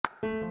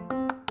Hi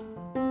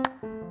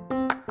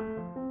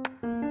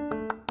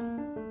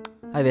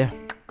there,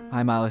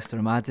 I'm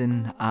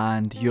Alasdair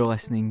and you're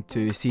listening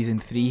to Season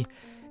 3,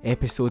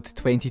 Episode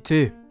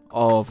 22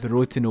 of the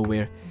Road to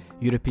Nowhere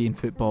European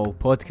Football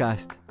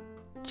Podcast.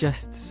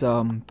 Just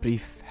some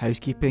brief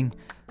housekeeping.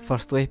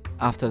 Firstly,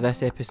 after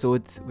this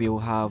episode, we'll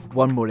have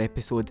one more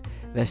episode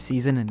this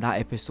season, and that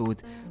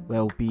episode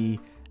will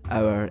be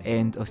our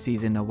end of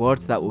season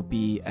awards. That will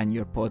be in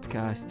your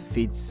podcast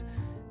feeds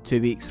 2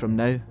 weeks from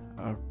now.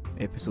 Our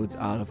episodes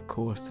are, of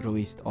course,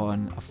 released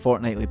on a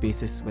fortnightly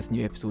basis, with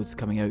new episodes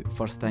coming out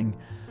first thing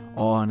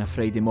on a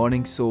Friday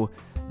morning. So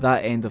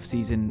that end of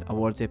season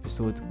awards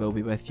episode will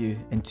be with you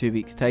in 2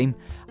 weeks' time.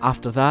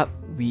 After that,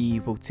 we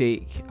will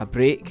take a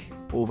break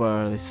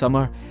over the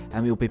summer,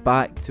 and we'll be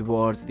back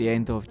towards the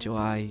end of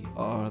July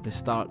or the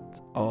start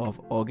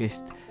of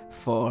August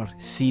for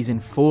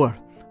Season 4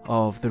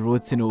 of the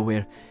Road to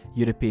Nowhere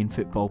European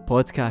Football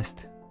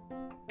Podcast.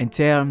 In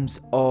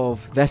terms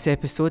of this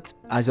episode,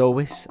 as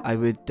always, I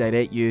would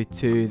direct you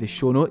to the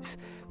show notes,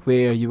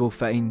 where you will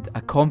find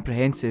a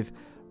comprehensive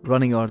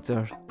running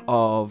order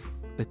of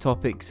the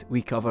topics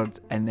we covered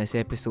in this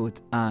episode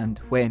and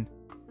when.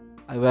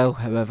 I will,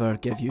 however,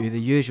 give you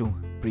the usual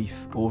brief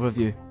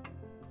overview.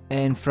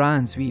 In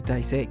France, we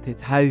dissected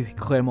how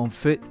Clermont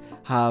Foot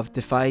have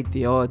defied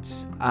the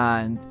odds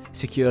and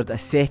secured a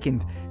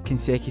second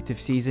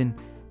consecutive season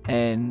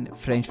in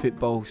French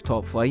football's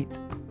top flight.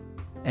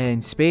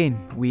 In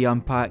Spain, we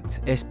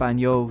unpacked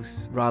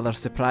Espanyol's rather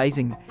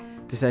surprising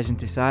decision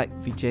to sack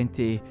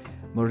Vicente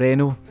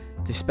Moreno,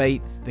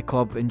 despite the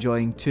club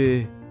enjoying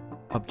two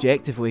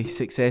objectively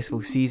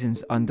successful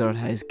seasons under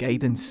his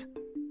guidance.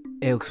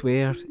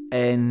 Elsewhere,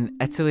 in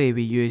Italy,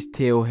 we used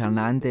Theo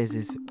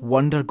Hernandez's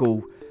wonder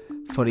goal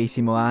for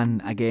AC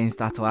Milan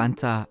against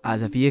Atalanta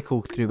as a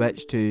vehicle through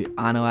which to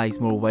analyse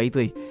more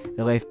widely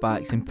the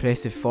left-back's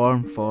impressive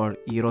form for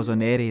I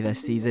Rossoneri this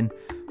season.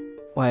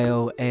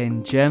 While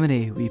in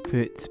Germany, we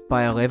put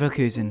Bayer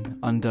Leverkusen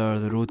under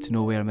the Road to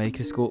Nowhere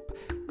microscope,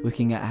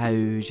 looking at how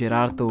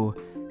Gerardo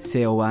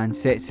Seoane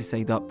sets the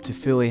side up to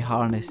fully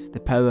harness the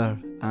power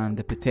and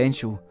the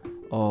potential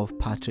of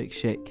Patrik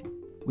Schick.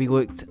 We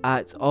looked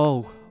at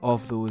all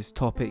of those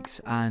topics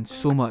and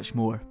so much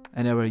more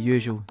in our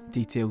usual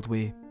detailed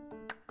way.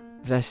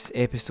 This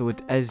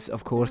episode is,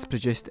 of course,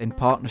 produced in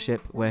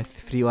partnership with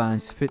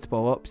Freelance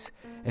Football Ops.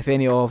 If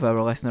any of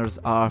our listeners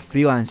are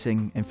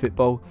freelancing in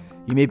football,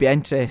 you may be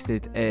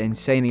interested in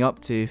signing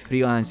up to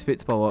Freelance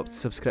Football Ops'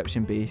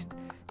 subscription-based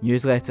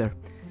newsletter.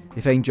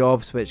 They find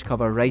jobs which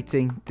cover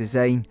writing,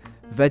 design,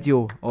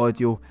 video,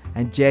 audio,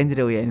 and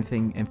generally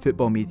anything in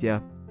football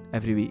media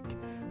every week.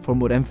 For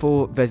more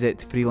info,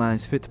 visit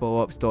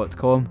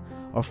freelancefootballops.com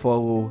or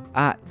follow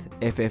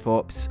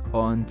 @FFOps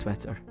on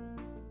Twitter.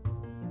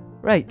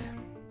 Right,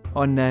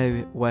 on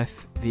now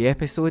with the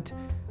episode.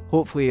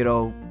 Hopefully you're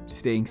all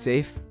staying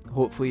safe.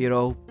 Hopefully you're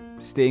all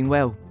staying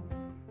well.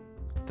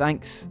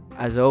 Thanks,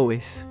 as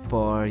always,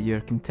 for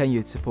your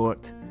continued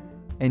support.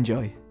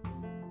 Enjoy.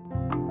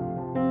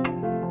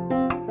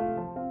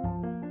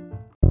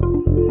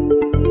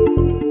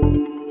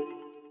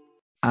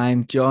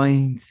 I'm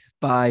joined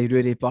by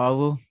Rudy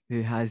Barlow,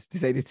 who has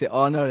decided to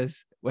honour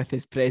us with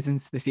his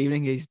presence this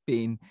evening. He's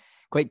been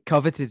quite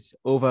coveted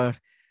over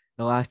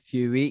the last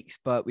few weeks,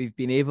 but we've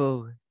been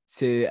able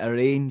to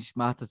arrange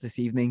matters this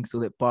evening so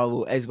that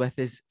Barlow is with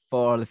us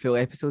for the full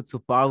episode.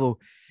 So Barlow,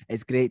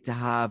 it's great to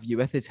have you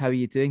with us. How are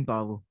you doing,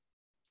 Barlow?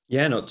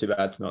 Yeah, not too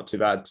bad.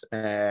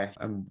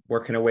 I'm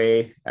working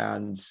away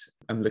and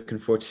I'm looking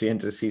forward to the end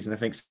of the season. I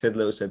think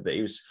Sidlow said that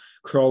he was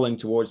crawling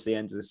towards the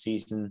end of the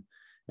season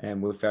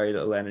with very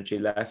little energy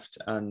left.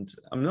 And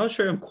I'm not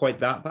sure I'm quite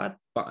that bad,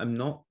 but I'm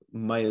not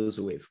miles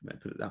away from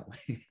it, put it that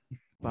way.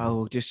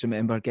 Barlow, just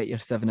remember, get your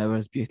 7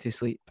 hours beauty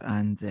sleep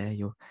and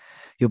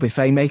you'll be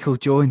fine. Michael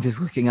Jones is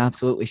looking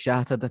absolutely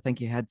shattered. I think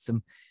he had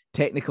some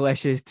technical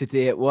issues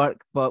today at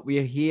work, but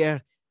we're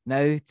here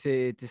now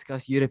to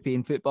discuss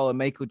European football. And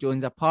Michael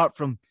Jones, apart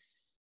from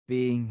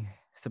being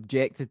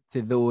subjected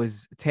to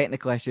those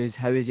technical issues,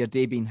 how has your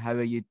day been? How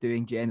are you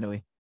doing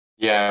generally?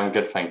 Yeah, I'm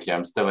good, thank you.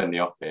 I'm still in the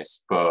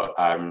office, but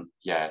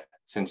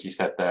since you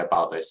said there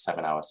about those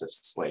 7 hours of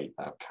sleep,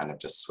 I've kind of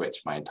just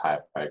switched my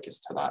entire focus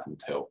to that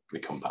until we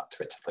come back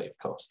to Italy, of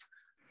course.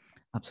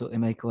 Absolutely,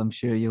 Michael. I'm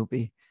sure you'll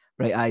be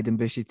bright-eyed and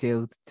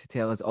bushy-tailed to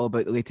tell us all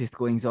about the latest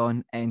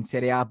goings-on in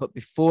Serie A. But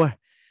before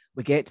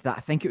we get to that,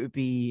 I think it would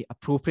be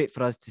appropriate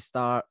for us to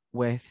start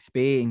with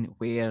Spain,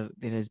 where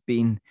there has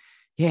been,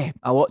 a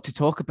lot to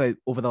talk about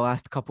over the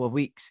last couple of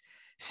weeks.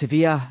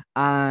 Sevilla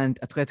and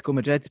Atletico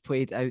Madrid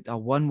played out a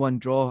 1-1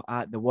 draw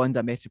at the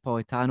Wanda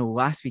Metropolitano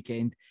last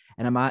weekend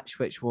in a match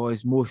which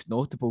was most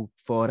notable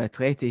for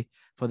Atleti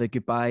for the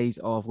goodbyes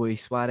of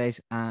Luis Suarez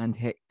and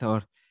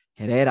Hector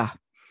Herrera.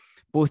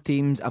 Both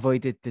teams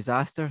avoided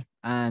disaster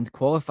and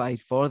qualified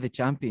for the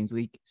Champions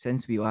League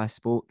since we last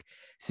spoke,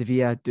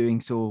 Sevilla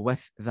doing so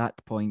with that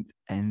point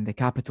in the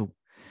capital.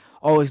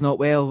 All is not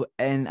well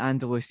in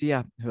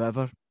Andalusia,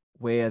 however,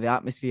 where the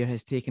atmosphere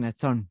has taken a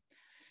turn.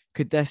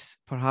 Could this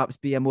perhaps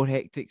be a more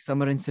hectic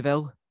summer in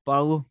Seville,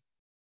 Barlow?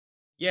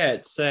 Yeah,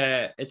 it's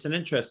an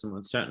interesting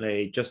one,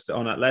 certainly. Just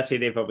on Atleti,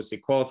 they've obviously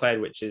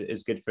qualified, which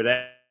is good for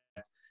them.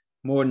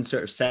 More than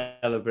sort of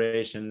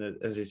celebration,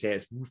 as you say,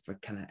 it's more for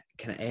kind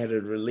of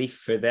added relief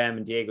for them.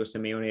 And Diego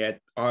Simeone,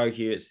 I'd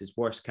argue it's his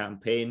worst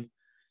campaign.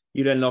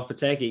 Julen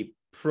Lopetegui,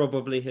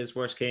 probably his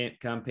worst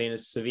campaign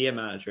as Sevilla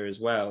manager as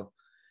well.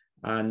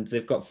 And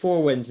they've got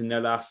 4 wins in their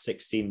last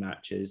 16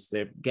 matches.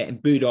 They're getting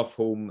booed off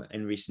home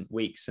in recent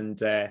weeks.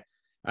 And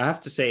I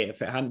have to say,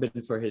 if it hadn't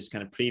been for his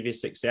kind of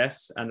previous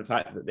success and the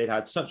fact that they'd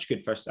had such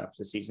good first half of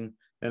the season,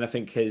 then I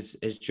think his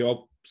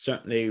job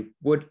certainly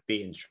would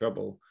be in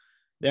trouble.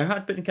 There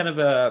had been kind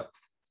of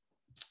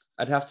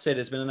I'd have to say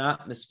there's been an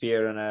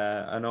atmosphere and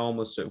an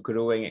almost sort of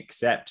growing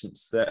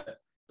acceptance that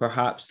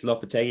perhaps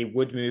Lopetegui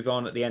would move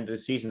on at the end of the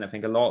season. I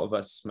think a lot of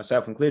us,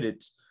 myself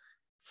included,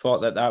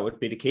 thought that would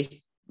be the case.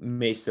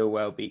 May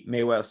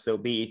well still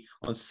be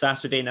on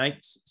Saturday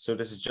night. So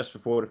this is just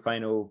before the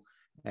final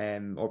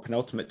or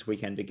penultimate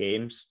weekend of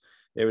games.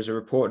 There was a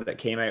report that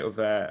came out of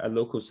a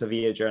local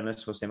Sevilla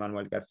journalist, Jose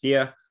Manuel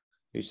Garcia,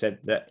 who said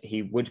that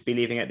he would be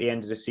leaving at the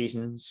end of the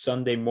season.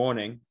 Sunday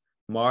morning,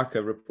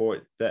 Marca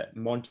report that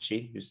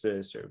Monchi, who's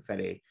the sort of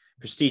very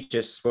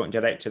prestigious sporting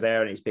director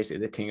there, and he's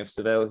basically the king of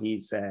Seville.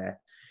 He's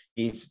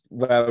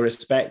well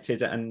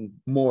respected and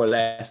more or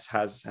less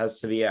has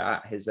Sevilla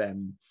at his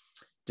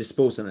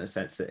disposal in the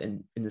sense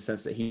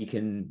that he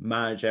can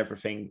manage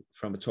everything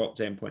from a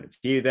top-down point of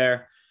view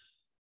there.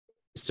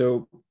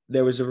 So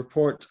there was a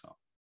report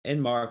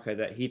in Marca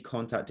that he'd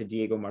contacted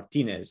Diego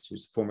Martinez,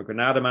 who's the former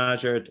Granada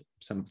manager.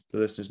 Some of the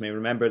listeners may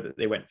remember that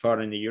they went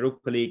far in the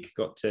Europa League,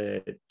 got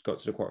to the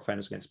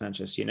quarterfinals against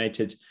Manchester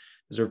United.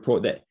 There's a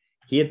report that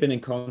he had been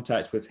in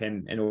contact with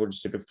him in order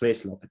to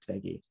replace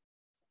Lopetegui.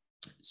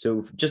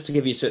 So just to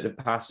give you sort of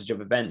passage of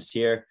events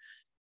here,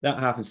 that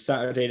happens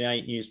Saturday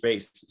night, news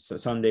breaks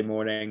Sunday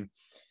morning.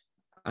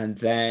 And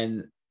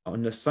then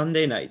on the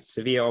Sunday night,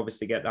 Sevilla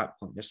obviously get that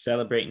point. They're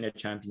celebrating their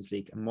Champions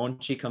League. And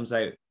Monchi comes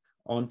out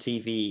on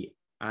TV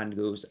and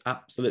goes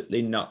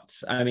absolutely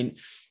nuts. I mean,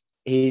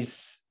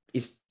 he's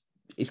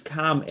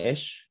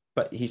calm-ish,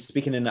 but he's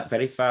speaking in that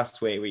very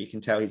fast way where you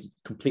can tell he's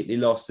completely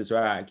lost his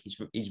rag.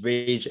 He's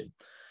raging.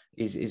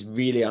 He's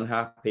really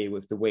unhappy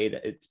with the way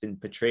that it's been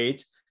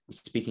portrayed. He's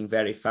speaking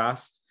very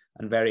fast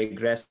and very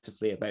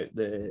aggressively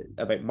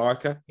about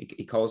Marca.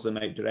 He calls them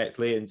out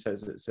directly and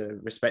says it's a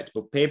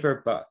respectable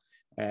paper, but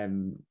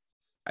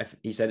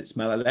he said it's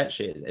mala leche,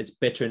 it's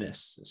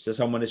bitterness. So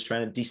someone is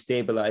trying to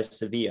destabilize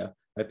Sevilla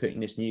by putting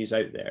this news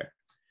out there,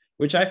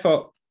 which I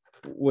thought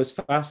was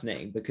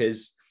fascinating,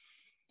 because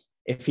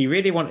if he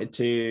really wanted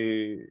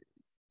to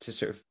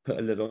sort of put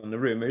a lid on the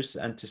rumours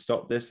and to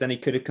stop this, then he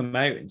could have come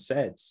out and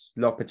said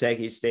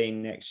Lopetegui is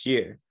staying next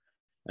year.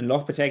 And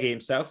Lopetegui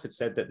himself had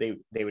said that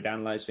they would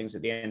analyse things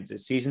at the end of the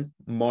season.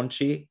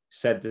 Monchi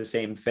said the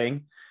same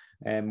thing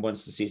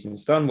once the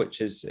season's done,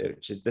 which is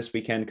this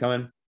weekend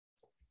coming.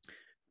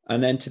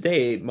 And then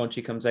today,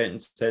 Monchi comes out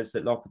and says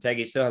that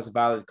Lopetegui still has a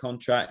valid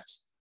contract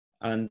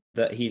and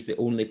that he's the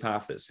only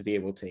path that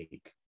Sevilla will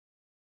take,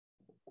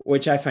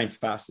 which I find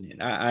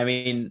fascinating. I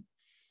mean,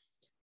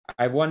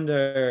 I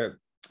wonder...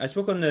 I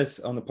spoke on this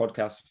on the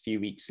podcast a few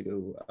weeks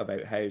ago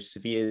about how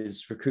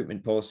Sevilla's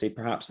recruitment policy,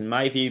 perhaps in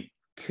my view,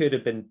 could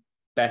have been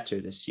better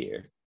this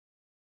year.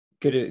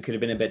 Could have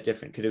been a bit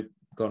different. Could have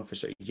gone for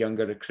sort of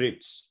younger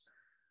recruits.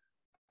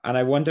 And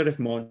I wonder if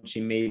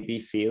Monchi maybe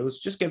feels,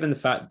 just given the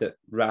fact that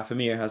Rafa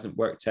Mir hasn't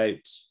worked out,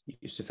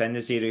 Yusuf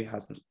En-Nesyri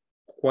hasn't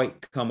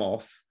quite come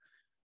off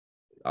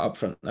up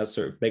front as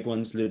sort of big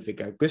ones, Ludwig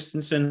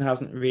Augustinsson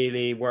hasn't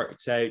really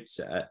worked out,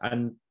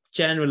 and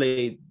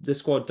generally the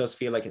squad does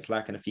feel like it's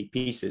lacking a few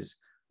pieces.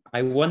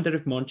 I wonder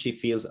if Monchi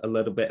feels a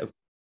little bit of,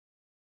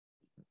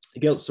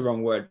 guilt's the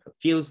wrong word, but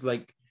feels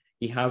like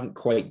he hasn't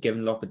quite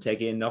given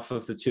Lopetegui enough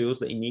of the tools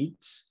that he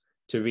needs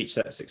to reach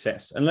that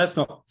success. And let's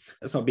not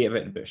be a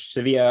bit in the bush.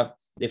 Sevilla,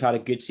 they've had a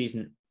good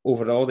season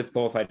overall. They've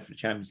qualified for the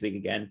Champions League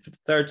again for the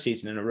third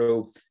season in a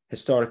row.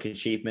 Historic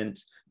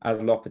achievement, as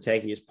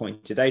Lopetegui has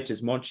pointed out,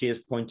 as Monchi has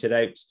pointed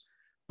out.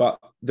 But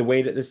the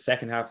way that the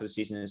second half of the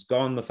season has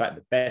gone, the fact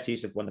that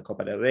Betis have won the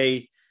Copa del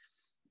Rey,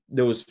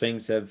 those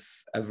things have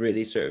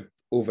really sort of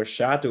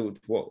overshadowed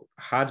what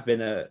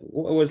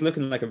was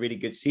looking like a really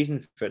good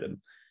season for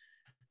them.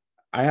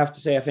 I have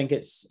to say, I think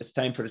it's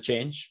time for a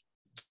change.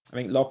 I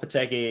think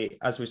Lopetegui,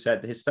 as we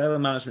said, his style of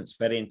management is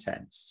very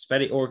intense. It's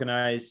very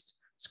organized.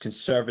 It's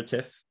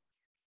conservative.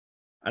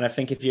 And I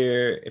think if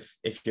you're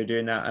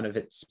doing that, and if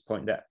it's a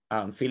point that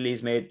Alan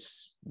Feely's made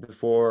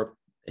before,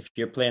 if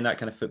you're playing that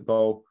kind of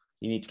football,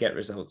 you need to get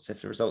results.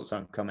 If the results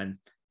aren't coming,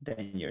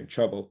 then you're in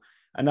trouble.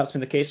 And that's been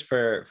the case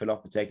for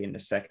Lopetegui in the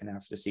second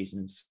half of the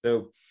season.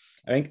 So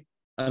I think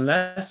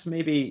unless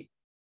maybe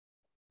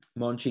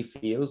Monchi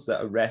feels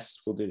that a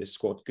rest will do the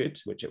squad good,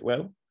 which it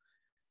will,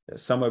 a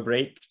summer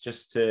break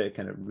just to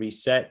kind of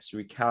reset,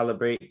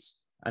 recalibrate,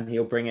 and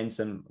he'll bring in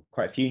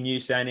quite a few new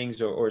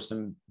signings or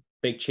some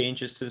big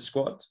changes to the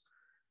squad,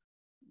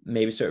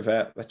 maybe sort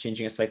of a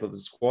changing a cycle of the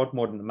squad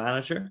more than the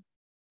manager,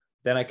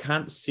 then I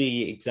can't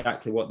see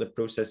exactly what the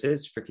process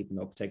is for keeping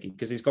Lopetegui,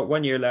 because he's got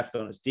 1 year left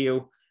on his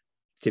deal.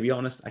 to be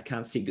honest, I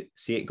can't see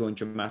it going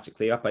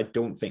dramatically up. I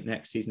don't think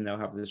next season they'll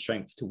have the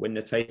strength to win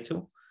the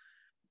title,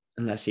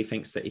 unless he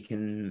thinks that he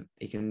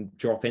can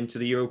drop into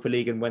the Europa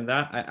League and win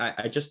that.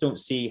 I just don't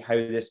see how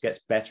this gets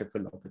better for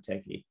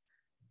Lopetegui.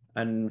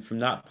 And from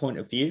that point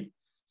of view,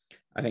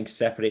 I think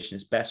separation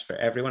is best for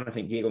everyone. I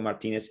think Diego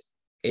Martinez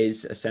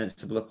is a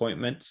sensible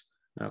appointment.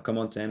 I'll come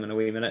on to him in a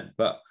wee minute.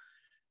 But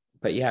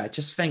yeah, I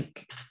just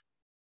think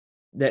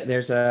that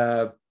there's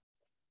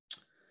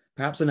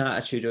perhaps an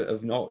attitude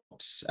of not...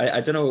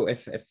 I don't know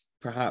if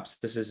perhaps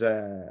this is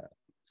a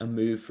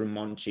move from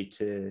Monchi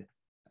to...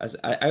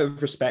 out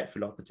of respect for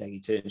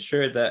Lopetegui, to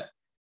ensure that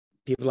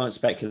people aren't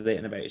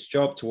speculating about his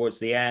job towards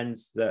the end,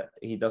 that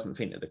he doesn't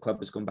think that the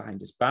club is going behind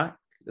his back.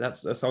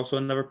 That's also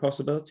another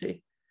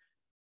possibility.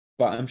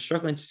 But I'm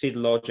struggling to see the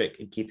logic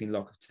in keeping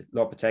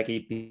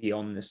Lopetegui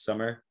beyond this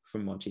summer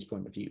from Monchi's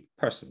point of view,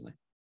 personally.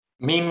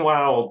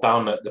 Meanwhile,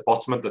 down at the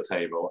bottom of the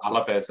table,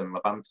 Alavés and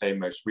Levante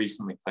most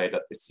recently played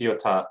at the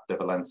Ciutat de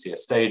Valencia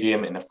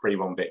stadium in a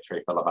 3-1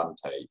 victory for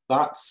Levante.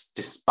 That's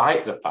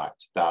despite the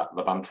fact that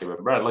Levante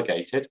were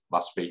relegated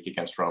last week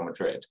against Real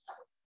Madrid.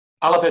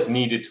 Alavés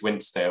needed to win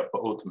to stay up,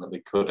 but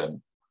ultimately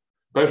couldn't.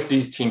 Both of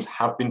these teams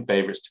have been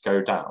favourites to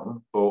go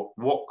down, but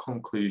what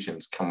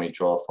conclusions can we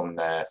draw from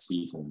their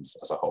seasons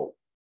as a whole?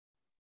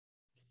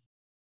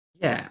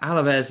 Yeah,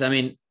 Alavés, I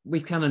mean,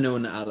 we've kind of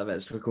known that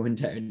Alavés were going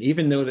down,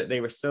 even though that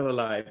they were still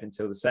alive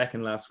until the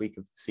second last week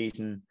of the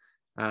season.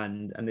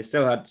 And they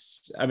still had,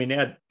 I mean, they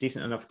had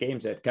decent enough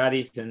games. They had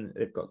Cádiz, and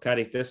they've got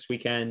Cádiz this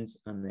weekend,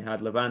 and they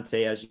had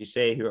Levante, as you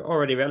say, who are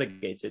already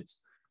relegated,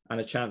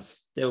 and a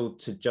chance still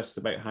to just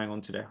about hang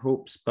on to their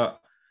hopes. But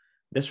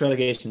this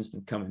relegation's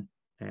been coming.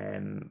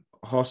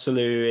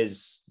 Joselu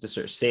is the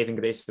sort of saving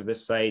grace of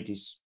this side.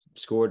 He's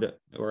scored,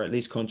 or at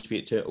least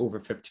contribute to,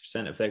 over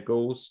 50% of their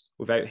goals.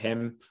 Without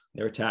him,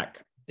 their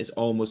attack is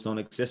almost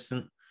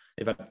non-existent.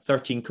 They've had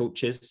 13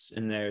 coaches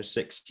in their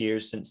 6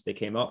 years since they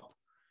came up,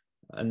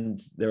 and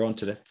they're on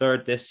to the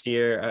third this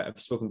year. I've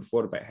spoken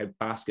before about how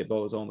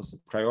basketball is almost a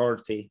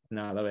priority in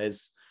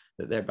Alavés,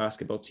 that their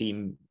basketball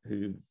team,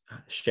 who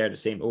share the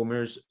same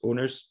owners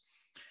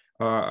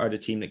are the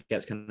team that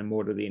gets kind of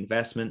more of the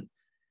investment.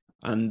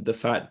 And the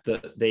fact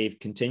that they've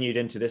continued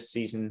into this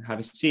season,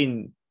 having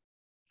seen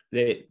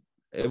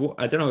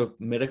I don't know if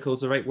miracle is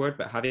the right word,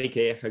 but Javi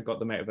Calleja got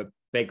them out of a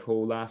big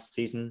hole last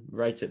season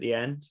right at the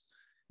end.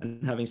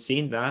 And having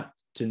seen that,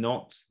 to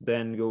not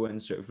then go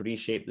and sort of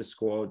reshape the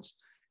squad,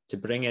 to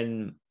bring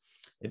in,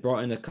 they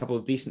brought in a couple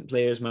of decent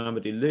players.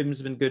 Mamadou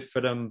Loom's been good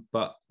for them,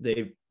 but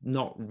they've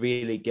not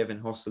really given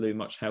Joselu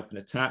much help in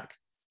attack.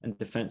 And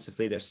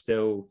defensively, they're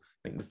still,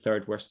 I think, the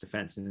third worst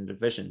defense in the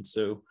division.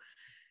 So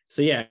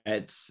yeah,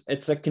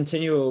 it's a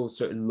continual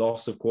sort of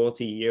loss of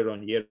quality year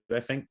on year,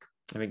 I think.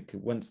 I think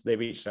once they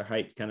reached their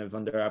height kind of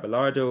under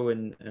Abelardo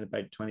in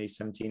about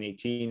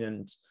 2017-18,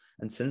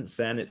 and since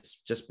then it's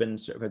just been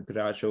sort of a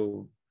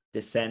gradual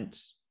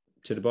descent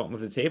to the bottom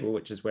of the table,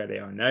 which is where they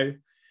are now.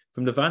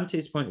 From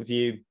Levante's point of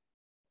view,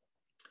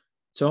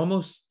 it's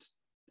almost,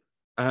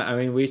 I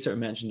mean, we sort of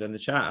mentioned in the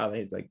chat,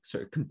 Ali, like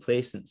sort of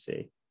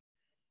complacency.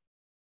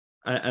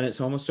 And it's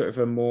almost sort of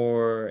a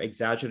more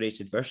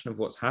exaggerated version of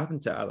what's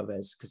happened to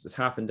Alavés, because it's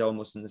happened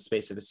almost in the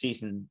space of a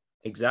season.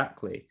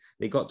 Exactly.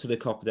 They got to the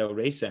Copa del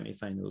Rey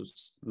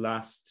semi-finals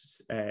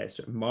last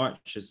sort of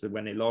March, is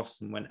when they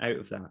lost and went out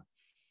of that.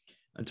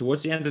 And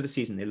towards the end of the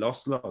season, they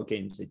lost a lot of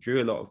games. They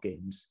drew a lot of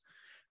games,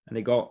 and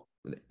they got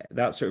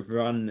that sort of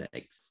run.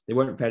 They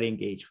weren't very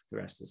engaged with the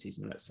rest of the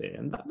season, let's say.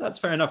 And that's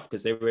fair enough,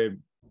 because they were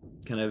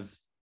kind of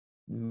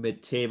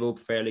mid-table,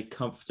 fairly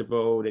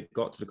comfortable. They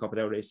got to the Copa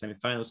del Rey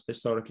semi-finals,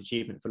 historic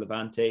achievement for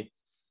Levante,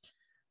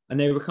 and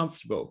they were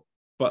comfortable.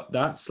 But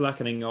that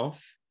slackening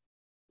off,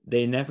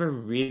 they never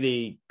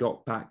really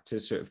got back to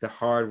sort of the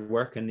hard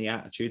work and the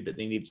attitude that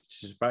they needed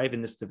to survive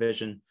in this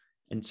division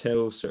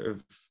until sort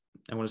of,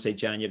 I want to say,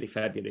 January,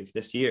 February of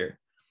this year.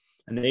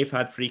 And they've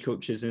had 3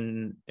 coaches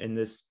in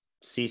this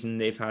season.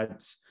 They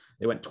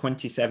went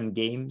 27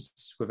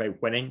 games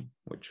without winning,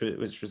 which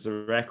was a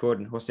record.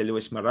 And Jose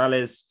Luis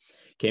Morales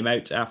came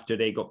out after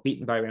they got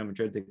beaten by Real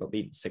Madrid. They got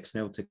beaten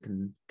 6-0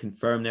 to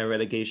confirm their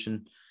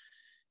relegation,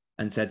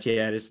 and said,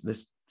 yeah,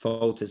 this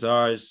fault is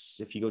ours.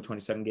 If you go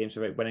 27 games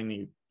without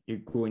winning, you're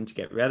going to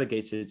get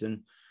relegated.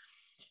 And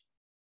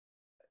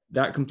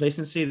that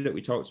complacency that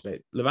we talked about,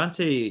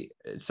 Levante,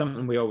 it's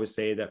something we always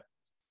say, that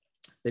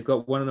they've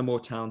got one of the more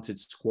talented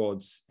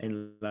squads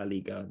in La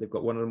Liga. They've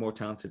got one of the more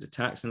talented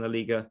attacks in La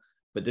Liga,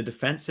 but the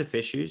defensive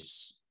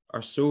issues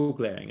are so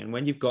glaring. And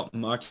when you've got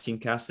Martin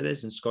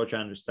Cáceres and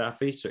Shkodran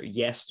Mustafi, sort of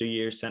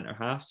yesteryear centre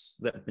halves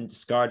that have been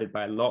discarded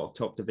by a lot of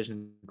top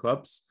division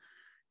clubs,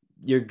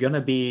 you're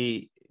gonna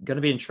be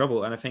in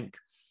trouble. And I think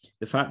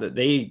the fact that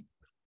they,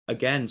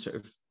 again, sort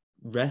of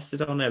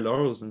rested on their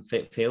laurels and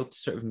failed to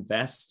sort of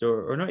invest,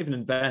 or not even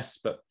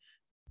invest, but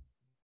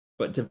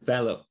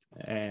develop.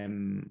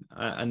 And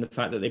the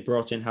fact that they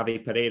brought in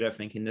Javi Pereira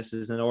thinking this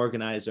is an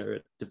organizer, a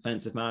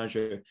defensive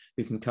manager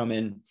who can come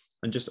in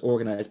and just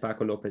organize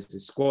Paco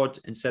Lopez's squad,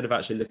 instead of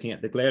actually looking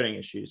at the glaring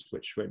issues,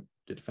 which were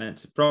the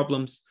defensive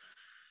problems.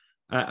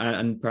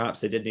 and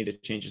perhaps they did need a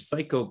change of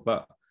cycle,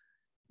 but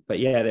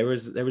yeah, there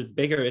was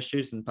bigger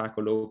issues than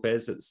Paco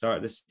Lopez at the start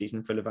of the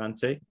season for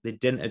Levante. They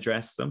didn't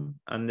address them,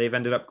 and they've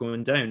ended up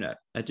going down.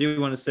 I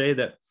do want to say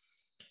that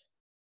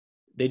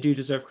they do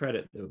deserve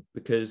credit, though,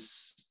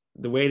 because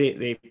the way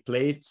they've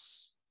played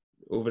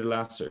over the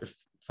last sort of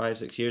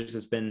 5-6 years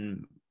has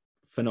been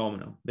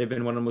phenomenal. They've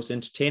been one of the most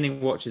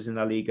entertaining watches in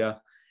La Liga,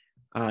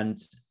 and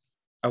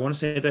I want to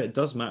say that it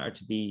does matter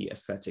to be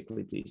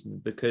aesthetically pleasing,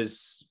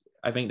 because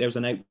I think there was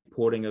an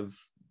outpouring of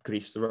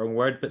grief's the wrong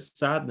word, but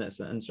sadness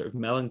and sort of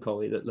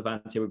melancholy that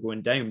Levante were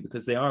going down,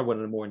 because they are one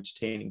of the more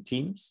entertaining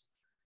teams.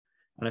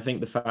 And I think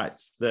the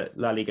fact that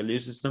La Liga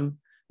loses them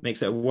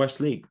makes it a worse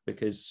league,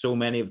 because so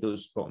many of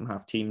those bottom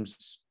half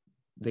teams,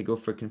 they go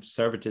for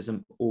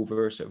conservatism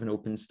over sort of an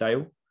open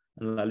style,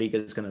 and La Liga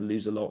is going to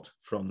lose a lot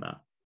from that.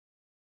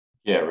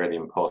 Yeah, really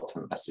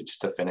important message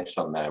to finish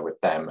on there with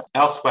them.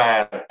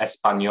 Elsewhere,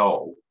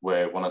 Espanyol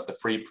were one of the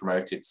 3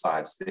 promoted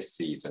sides this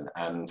season,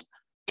 and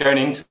going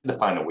into the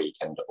final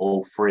weekend,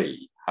 all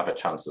 3 have a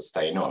chance of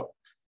staying up.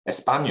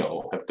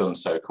 Espanyol have done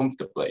so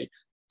comfortably.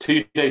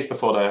 2 days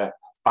before their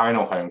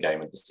final home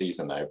game of the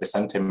season, though,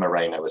 Vicente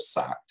Moreno was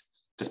sacked,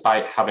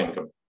 despite having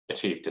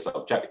achieved his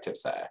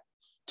objectives there.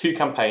 2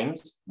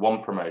 campaigns,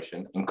 1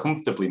 promotion, and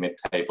comfortably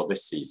mid-table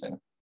this season.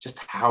 Just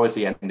how has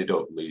he ended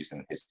up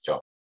losing his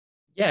job?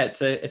 Yeah,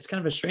 it's kind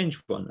of a strange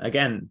one.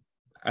 Again,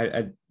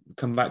 I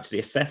come back to the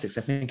aesthetics.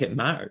 I think it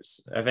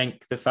matters. I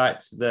think the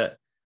fact that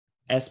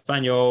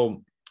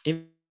Espanyol,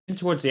 even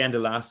towards the end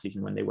of last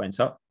season when they went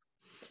up,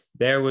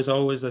 there was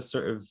always a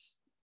sort of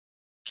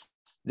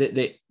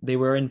they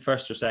were in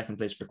first or second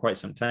place for quite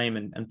some time,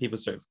 and people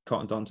sort of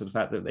cottoned on to the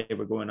fact that they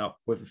were going up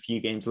with a few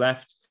games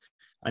left.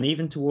 And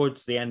even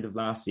towards the end of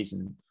last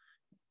season,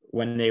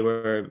 when they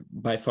were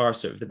by far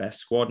sort of the best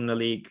squad in the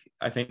league,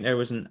 I think there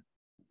wasn't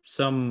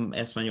some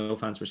Espanyol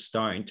fans were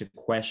starting to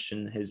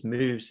question his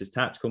moves, his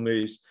tactical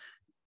moves,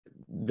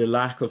 the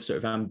lack of sort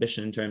of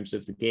ambition in terms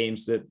of the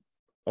games, that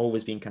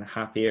always being kind of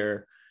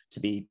happier to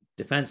be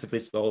defensively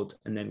solid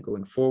and then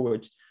going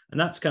forward. And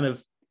that's kind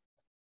of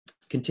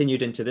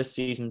continued into this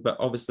season, but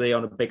obviously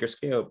on a bigger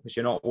scale, because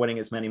you're not winning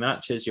as many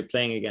matches, you're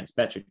playing against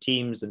better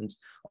teams, and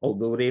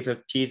although they've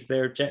achieved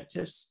their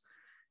objectives,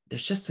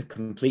 there's just a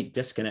complete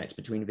disconnect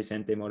between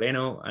Vicente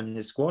Moreno and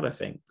his squad, I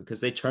think, because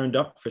they turned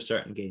up for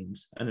certain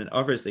games, and in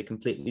others they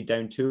completely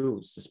down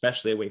tools,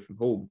 especially away from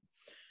home.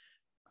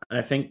 And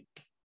I think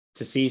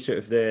to see sort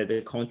of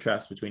the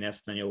contrast between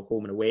Espanyol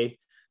home and away,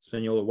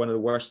 Espanyol are one of the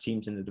worst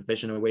teams in the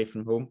division away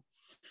from home.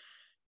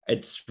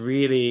 It's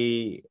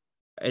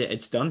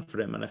done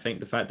for him. And I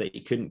think the fact that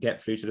he couldn't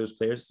get through to those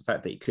players, the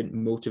fact that he couldn't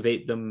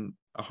motivate them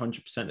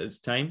 100% of the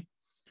time,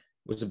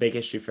 was a big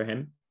issue for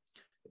him.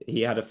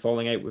 He had a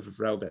falling out with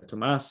Raul de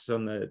Tomas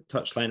on the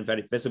touchline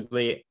very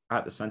visibly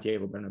at the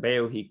Santiago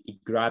Bernabeu. He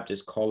grabbed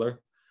his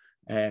collar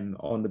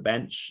on the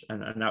bench,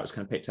 and that was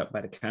kind of picked up by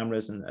the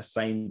cameras and a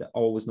sign that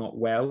all was not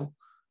well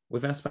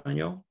with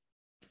Espanyol.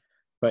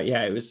 But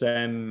yeah, it was.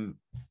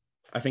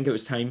 I think it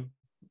was time.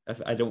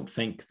 I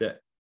think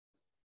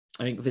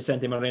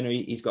Vicente Moreno,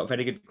 he's got a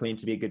very good claim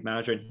to be a good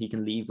manager, and he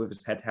can leave with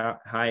his head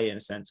high in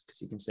a sense, because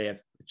he can say,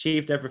 I've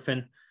achieved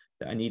everything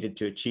that I needed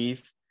to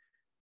achieve.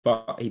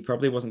 But he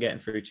probably wasn't getting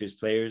through to his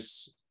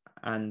players.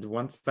 And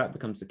once that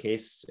becomes the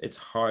case, it's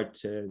hard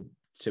to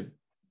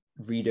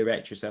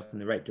redirect yourself in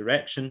the right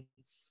direction.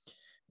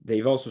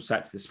 They've also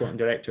sacked the sporting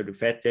director,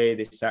 Rufete.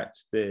 They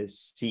sacked the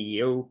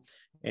CEO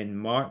in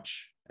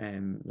March.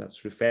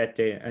 That's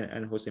Rufete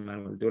and Jose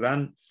Manuel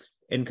Duran.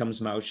 In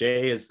comes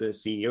Mauger as the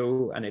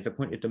CEO, and they've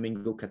appointed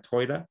Domingo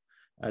Catoira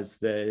as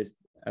the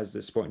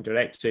sporting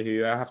director,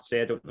 who I have to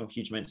say I don't know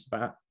huge amounts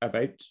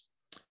about.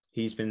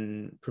 He's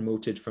been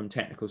promoted from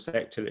technical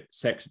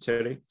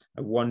secretary.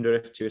 I wonder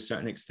if to a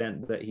certain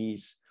extent that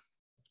he's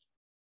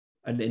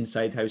an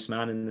inside house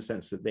man, in the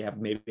sense that they have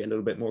maybe a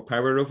little bit more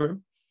power over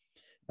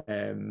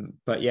him.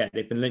 But yeah,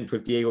 they've been linked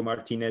with Diego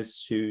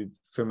Martinez, who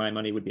for my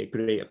money would be a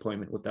great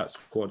appointment with that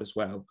squad as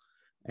well.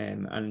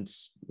 And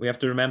we have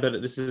to remember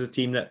that this is a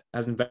team that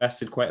has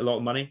invested quite a lot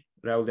of money.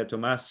 Raul de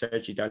Tomas,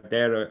 Sergi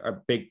Darder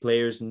are big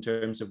players in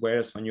terms of where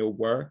Espanyol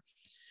were.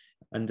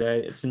 And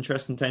it's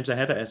interesting times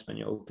ahead at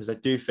Espanyol, because I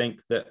do think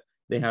that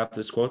they have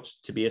the squad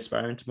to be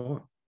aspiring to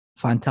more.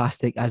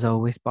 Fantastic, as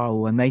always,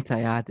 Barlow. And might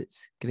I add,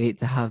 it's great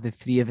to have the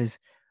 3 of us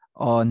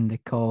on the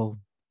call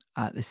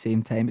at the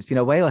same time. It's been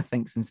a while, I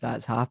think, since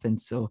that's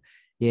happened. So,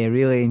 yeah,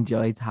 really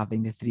enjoyed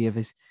having the 3 of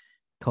us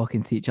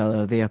talking to each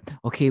other there.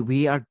 Okay,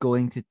 we are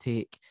going to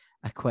take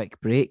a quick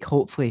break.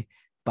 Hopefully,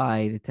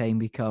 by the time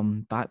we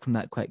come back from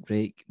that quick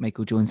break,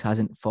 Michael Jones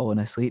hasn't fallen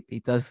asleep. He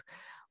does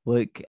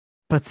look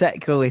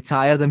particularly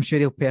tired. I'm sure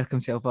he'll perk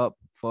himself up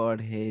for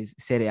his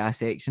Serie A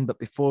section. But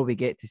before we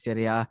get to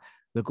Serie A,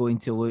 we're going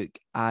to look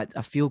at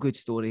a feel-good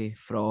story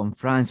from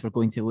France. We're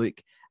going to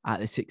look at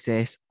the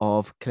success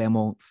of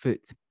Clermont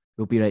Foot.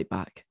 We'll be right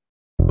back.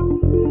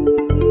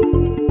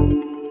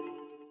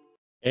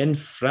 In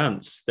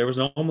France, there was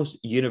an almost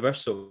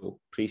universal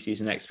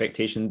pre-season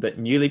expectation that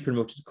newly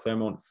promoted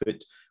Clermont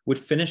Foot would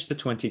finish the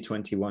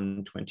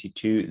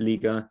 2021-22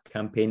 Ligue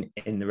campaign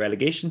in the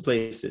relegation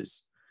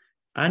places.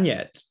 And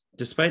yet,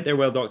 despite their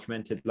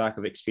well-documented lack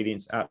of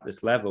experience at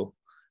this level,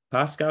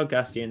 Pascal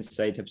Gastien's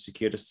side have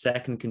secured a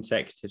second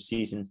consecutive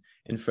season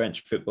in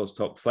French football's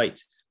top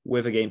flight,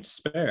 with a game to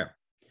spare.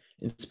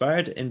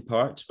 Inspired in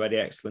part by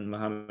the excellent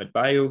Mohamed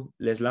Bayo,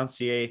 Les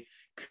Lanciers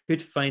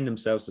could find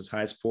themselves as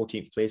high as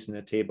 14th place in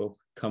the table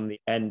come the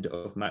end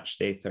of match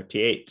day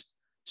 38.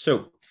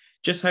 So,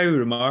 just how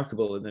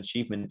remarkable an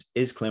achievement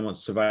is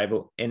Clermont's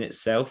survival in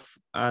itself?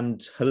 And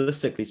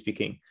holistically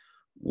speaking,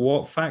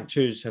 what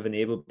factors have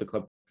enabled the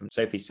club from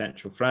southeast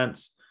central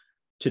France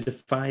to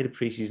defy the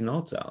pre-season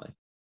odds, Ali?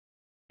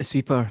 The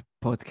Sweeper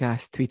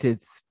podcast tweeted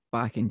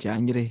back in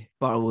January,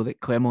 Barlow, that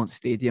Clermont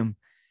Stadium,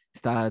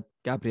 Stade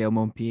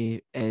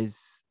Gabriel-Montpied,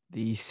 is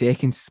the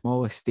second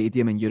smallest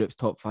stadium in Europe's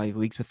top 5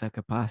 leagues with a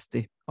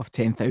capacity of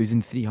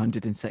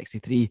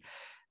 10,363.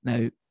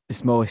 Now, the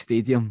smallest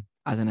stadium,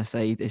 as an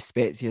aside, is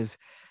Spezia's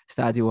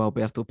Stadio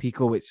Alberto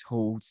Pico, which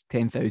holds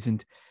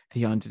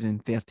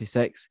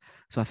 10,336.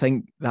 So I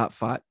think that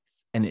fact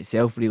in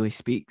itself really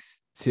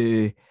speaks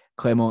to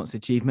Clermont's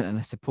achievement, and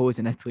I suppose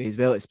in Italy as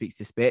well, it speaks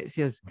to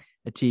Spezia's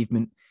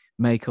achievement,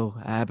 Michael.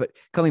 But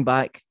coming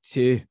back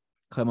to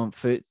Clermont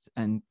Foot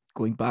and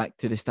going back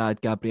to the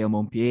Stade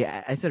Gabriel-Montpied,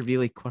 it's a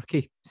really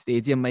quirky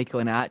stadium, Michael,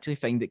 and I actually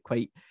find it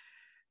quite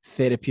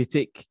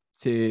therapeutic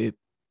to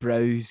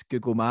browse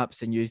Google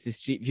Maps and use the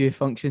Street View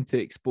function to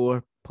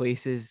explore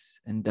places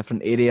in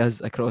different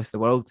areas across the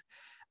world.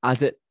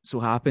 As it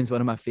so happens,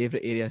 one of my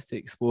favourite areas to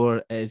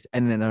explore is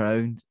in and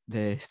around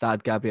the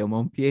Stade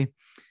Gabriel-Montpied.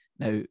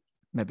 Now,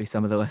 maybe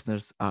some of the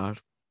listeners are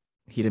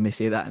hearing me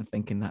say that and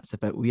thinking that's a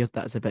bit weird,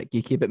 that's a bit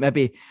geeky, but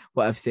maybe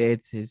what I've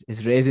said has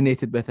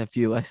resonated with a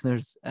few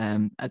listeners.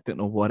 I don't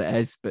know what it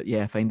is, but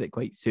yeah, I find it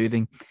quite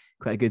soothing,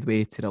 quite a good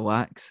way to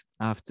relax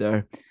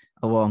after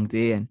a long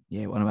day. And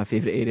yeah, one of my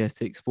favourite areas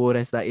to explore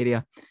is that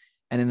area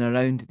in and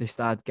around the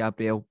Stade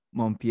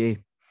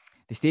Gabriel-Montpied.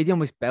 The stadium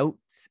was built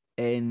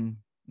in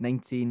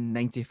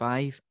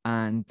 1995,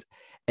 and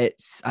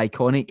its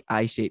iconic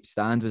eye-shaped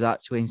stand was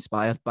actually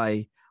inspired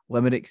by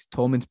Limerick's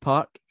Thomond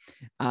Park,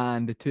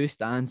 and the two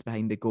stands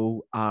behind the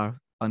goal are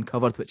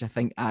uncovered, which I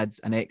think adds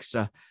an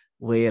extra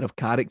layer of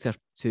character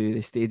to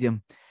the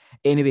stadium.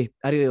 Anyway,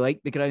 I really like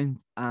the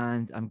ground,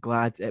 and I'm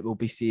glad it will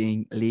be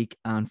seeing League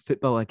and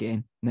football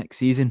again next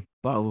season.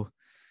 Barlow,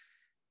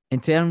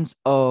 in terms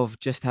of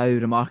just how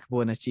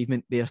remarkable an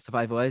achievement their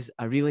survival is,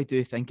 I really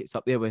do think it's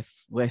up there with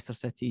Leicester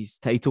City's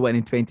title win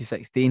in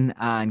 2016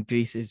 and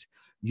Greece's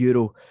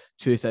Euro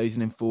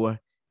 2004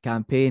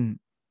 campaign.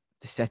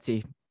 The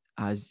City,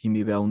 as you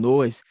may well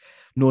know, is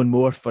known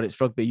more for its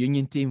rugby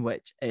union team,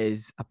 which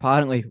is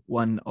apparently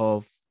one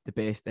of the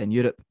best in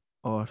Europe,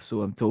 or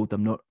so I'm told.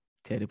 I'm not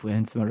terribly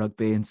into my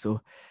rugby, and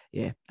so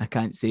yeah, I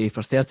can't say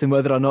for certain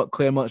whether or not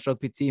Clermont's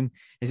rugby team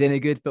is any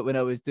good, but when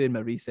I was doing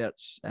my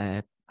research,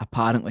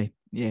 apparently,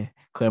 yeah,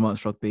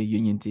 Clermont's rugby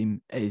union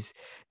team is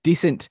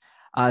decent,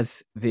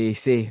 as they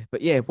say.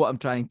 But yeah, what I'm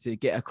trying to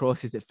get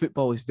across is that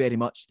football is very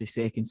much the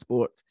second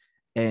sport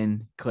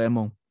in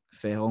Clermont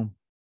Ferrand.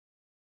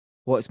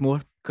 What's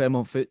more,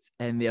 Clermont Foot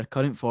in their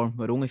current form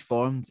were only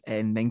formed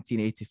in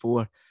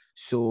 1984.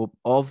 So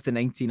of the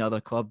 19 other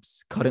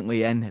clubs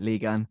currently in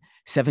Ligue 1,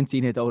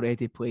 17 had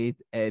already played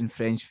in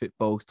French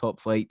football's top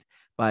flight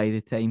by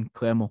the time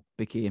Clermont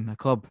became a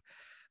club.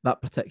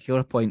 That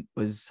particular point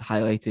was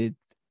highlighted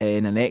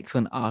in an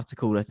excellent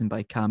article written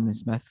by Cameron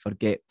Smith for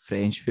Get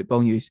French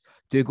Football News.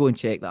 Do go and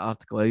check that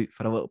article out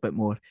for a little bit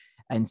more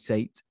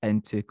insight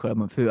into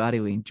Clermont Foot. I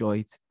really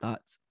enjoyed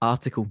that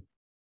article.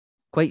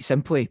 Quite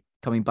simply,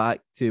 coming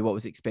back to what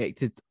was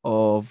expected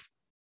of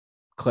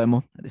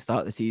Clermont at the start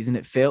of the season,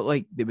 it felt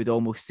like they would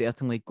almost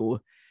certainly go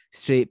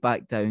straight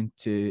back down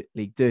to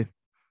Ligue 2.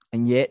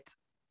 And yet,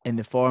 in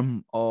the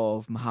form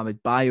of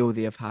Mohamed Bayo,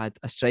 they have had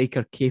a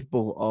striker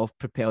capable of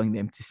propelling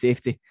them to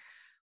safety.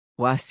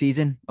 Last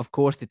season, of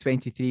course, the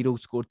 23-year-old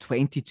scored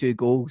 22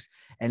 goals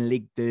in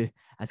Ligue 2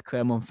 as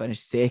Clermont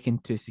finished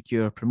second to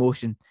secure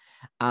promotion.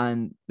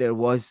 And there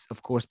was,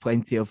 of course,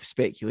 plenty of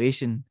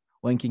speculation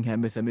linking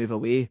him with a move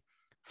away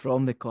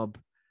from the club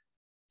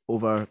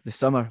over the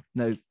summer.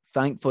 Now,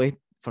 thankfully,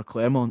 for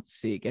Clermont's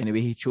sake anyway,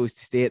 he chose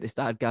to stay at the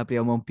Stade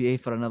Gabriel-Montpied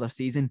for another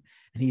season,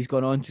 and he's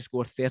gone on to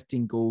score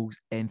 13 goals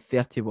in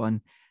 31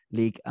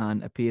 Ligue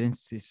 1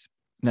 appearances.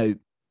 Now,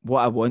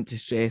 what I want to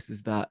stress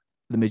is that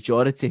the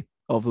majority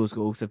of those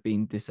goals have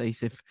been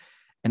decisive.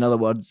 In other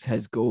words,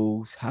 his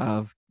goals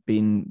have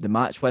been the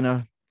match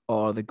winner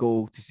or the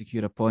goal to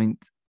secure a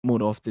point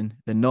more often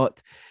than not.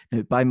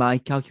 Now, by my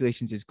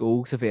calculations, his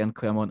goals have earned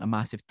Clermont a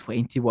massive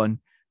 21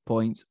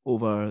 points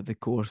over the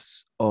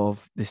course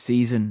of the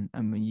season.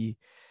 And when you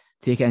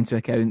take into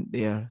account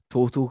their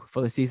total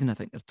for the season, I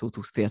think their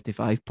total's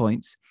 35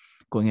 points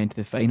going into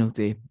the final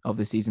day of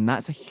the season.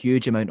 That's a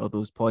huge amount of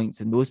those points,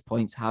 and those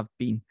points have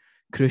been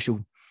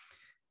crucial.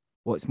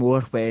 What's more,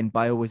 when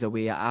Bayo was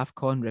away at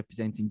AFCON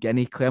representing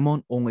Guinea,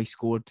 Clermont only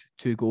scored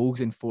 2 goals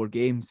in 4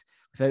 games,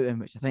 without him,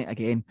 which I think,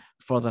 again,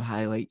 further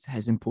highlights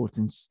his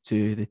importance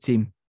to the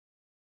team.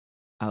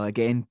 I'll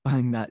again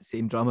bang that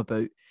same drum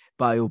about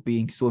Bayo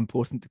being so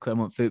important to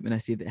Clermont Foot when I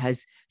say that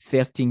his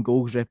 13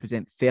 goals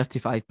represent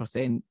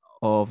 35%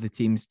 of the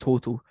team's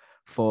total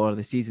for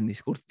the season. They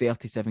scored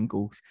 37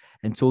 goals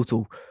in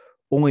total.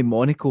 Only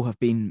Monaco have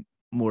been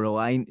more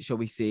reliant, shall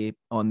we say,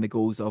 on the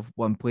goals of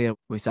one player,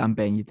 with Sam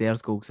Ben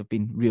Yedder's goals have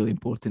been really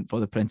important for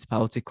the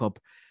Principality club.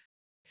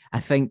 I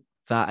think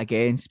that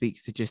again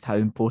speaks to just how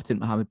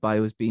important Mohamed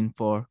Bayo has been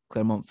for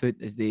Clermont Foot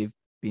as they've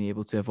been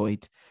able to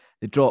avoid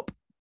the drop.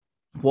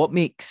 What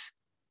makes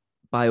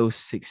Bayo's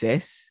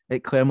success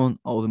at Clermont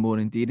all the more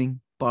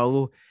endearing,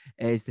 Barlow,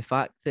 is the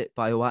fact that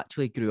Bayo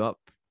actually grew up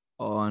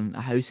on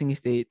a housing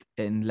estate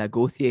in La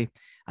Gautier,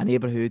 a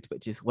neighbourhood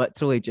which is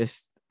literally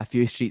just a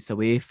few streets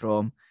away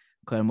from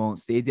Clermont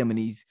Stadium, and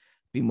he's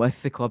been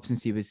with the club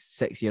since he was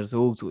 6 years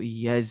old, so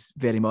he is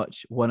very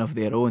much one of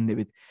their own. They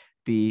would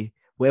be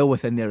well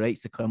within their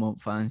rights, the Clermont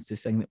fans, to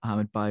sing that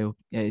Mohamed Bayo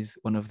is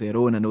one of their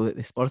own. I know that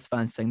the Spurs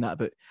fans sing that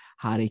about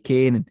Harry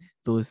Kane, and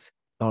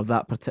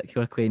that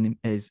particular claim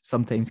is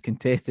sometimes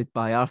contested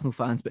by Arsenal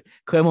fans, but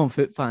Clermont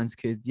Foot fans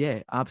could,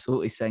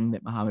 absolutely sing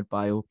that Mohamed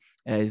Bayo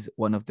is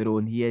one of their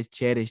own. He is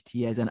cherished.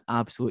 He is an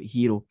absolute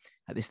hero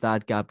at the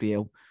Stade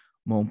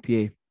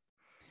Gabriel-Montpied.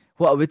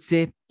 What I would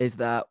say is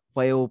that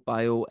while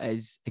Bayo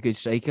is a good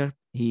striker,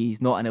 he's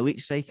not an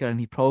elite striker, and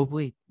he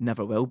probably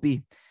never will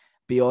be.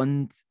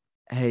 Beyond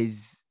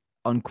his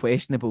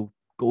unquestionable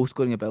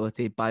goal-scoring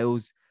ability,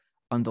 Bayo's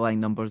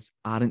underlying numbers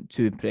aren't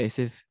too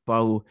impressive.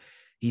 Barlow,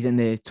 he's in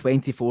the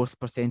 24th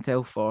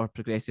percentile for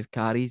progressive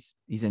carries.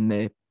 He's in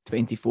the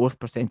 24th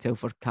percentile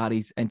for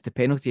carries into the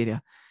penalty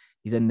area.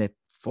 He's in the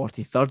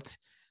 43rd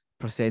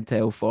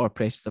percentile for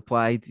pressures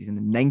applied. He's in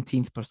the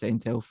 19th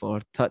percentile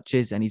for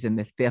touches, and he's in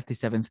the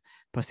 37th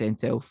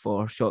percentile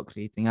for shot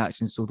creating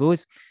actions. So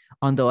those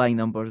underlying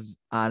numbers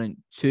aren't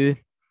too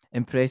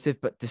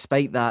impressive, but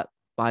despite that,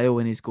 Bayo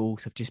and his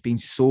goals have just been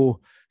so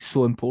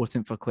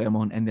important for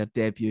Clermont in their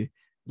debut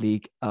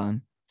Ligue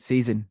 1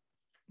 season.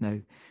 Now,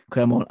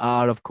 Clermont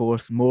are, of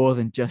course, more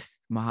than just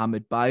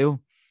Mohamed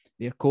Bayo.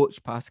 Their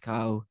coach,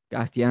 Pascal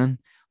Gastien,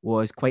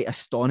 was quite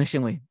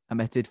astonishingly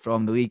omitted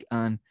from the Ligue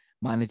 1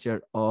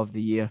 Manager of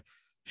the Year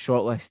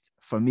shortlist.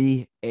 For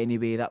me,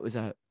 anyway, that was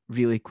a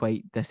really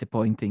quite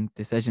disappointing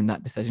decision,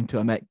 that decision to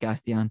omit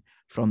Gastien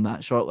from that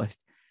shortlist.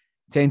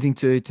 Tending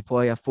to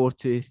deploy a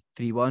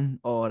 4-2-3-1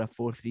 or a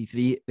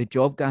 4-3-3, the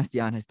job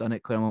Gastien has done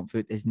at Clermont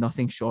Foot is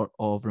nothing short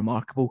of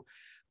remarkable.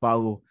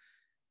 Barlow,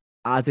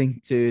 adding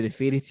to the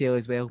fairy tale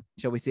as well,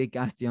 shall we say,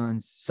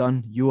 Gastien's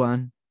son,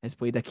 Johan, has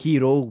played a key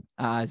role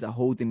as a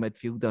holding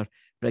midfielder,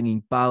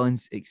 bringing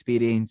balance,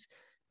 experience,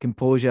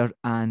 composure,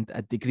 and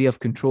a degree of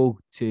control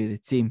to the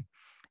team.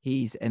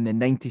 He's in the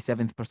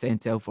 97th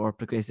percentile for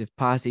progressive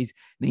passes,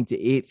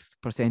 98th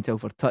percentile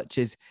for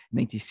touches,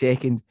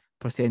 92nd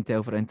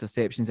percentile for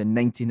interceptions, and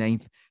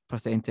 99th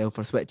percentile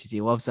for switches.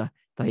 He loves a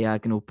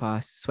diagonal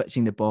pass,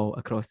 switching the ball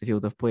across the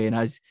field of play. And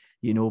as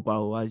you know,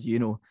 Barlow, as you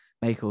know,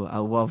 Michael, I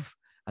love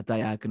a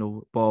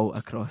diagonal ball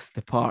across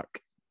the park.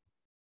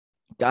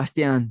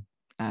 Gastien,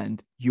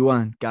 and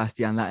Johan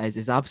Gastien, that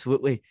is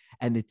absolutely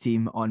in the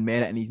team on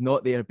merit, and he's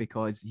not there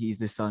because he's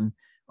the son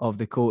of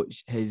the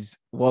coach. His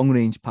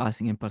long-range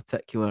passing in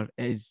particular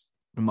is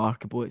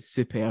remarkable. It's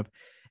superb.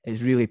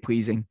 It's really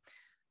pleasing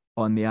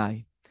on the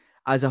eye.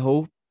 As a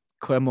whole,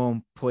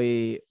 Clermont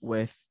play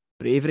with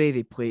bravery,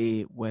 they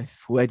play with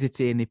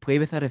fluidity, and they play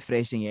with a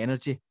refreshing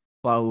energy,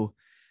 while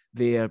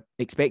their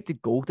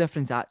expected goal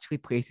difference actually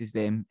places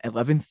them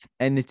 11th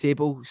in the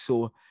table.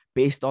 So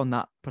based on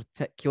that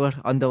particular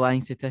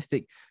underlying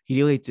statistic, you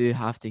really do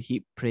have to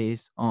heap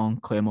praise on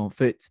Clermont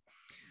Foot.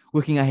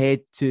 Looking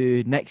ahead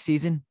to next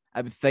season,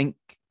 I would think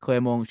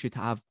Clermont should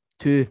have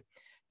two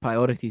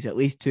priorities, at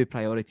least two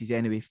priorities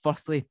anyway.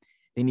 Firstly,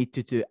 they need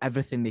to do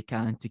everything they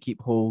can to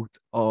keep hold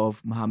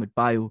of Mohamed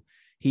Bayo.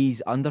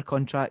 He's under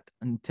contract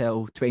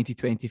until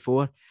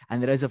 2024,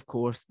 and there is, of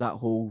course, that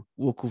whole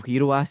local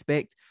hero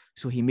aspect,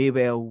 so he may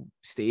well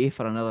stay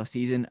for another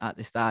season at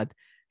the Stade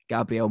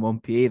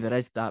Gabriel-Montpied. There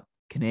is that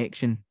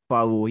connection.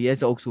 Barlow, he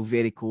is also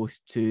very close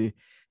to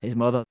his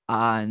mother,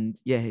 and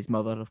his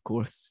mother, of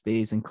course,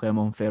 stays in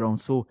Clermont-Ferrand,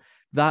 so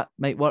that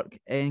might work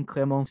in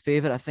Clermont's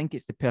favour. I think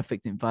it's the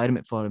perfect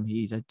environment for him.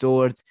 He's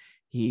adored,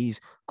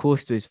 he's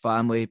close to his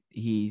family,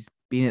 he's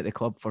been at the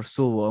club for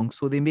so long,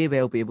 so they may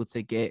well be able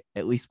to get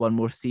at least one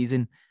more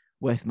season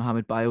with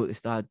Mohamed Bayo at the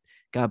Stade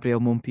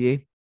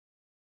Gabriel-Montpied.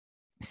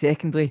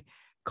 Secondly,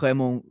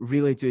 Clermont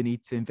really do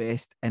need to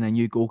invest in a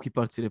new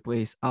goalkeeper to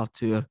replace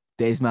Arthur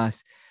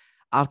Desmas.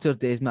 Arthur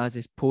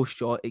Desmas'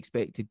 post-shot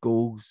expected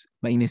goals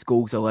minus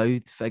goals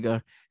allowed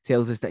figure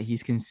tells us that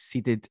he's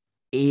conceded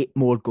 8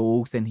 more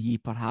goals than he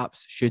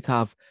perhaps should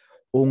have.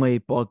 Only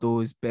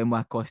Bordeaux's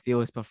Benoit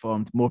Costil has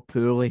performed more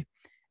poorly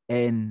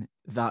in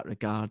that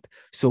regard.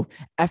 So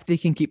if they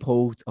can keep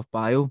hold of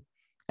Bayo,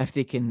 if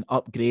they can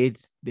upgrade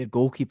their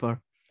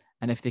goalkeeper,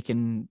 and if they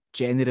can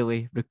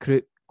generally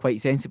recruit quite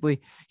sensibly,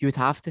 you would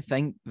have to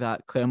think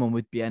that Clermont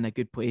would be in a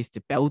good place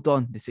to build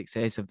on the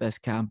success of this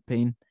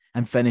campaign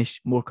and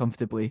finish more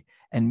comfortably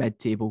in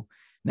mid-table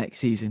next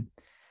season.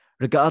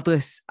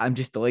 Regardless, I'm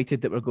just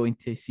delighted that we're going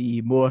to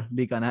see more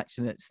Ligue 1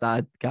 action at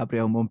Stade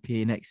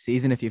Gabriel-Montpied next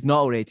season. If you've not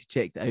already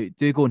checked it out,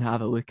 do go and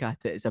have a look at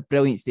it. It's a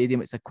brilliant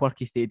stadium. It's a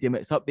quirky stadium.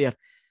 It's up there,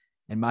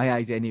 in my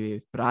eyes anyway,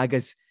 with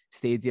Braga's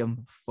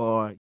stadium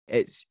for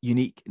its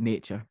unique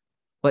nature.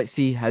 Let's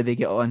see how they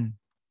get on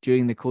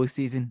during the close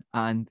season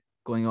and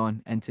going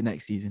on into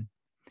next season.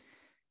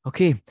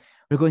 Okay,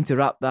 we're going to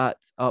wrap that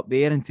up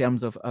there in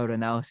terms of our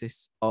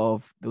analysis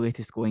of the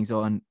latest goings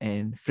on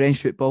in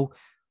French football.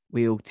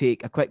 We'll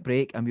take a quick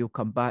break and we'll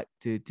come back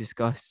to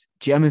discuss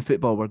German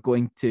football. We're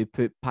going to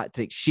put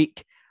Patrik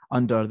Schick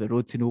under the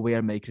road to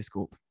nowhere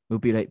microscope. We'll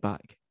be right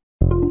back.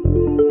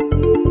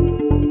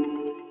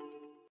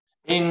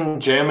 In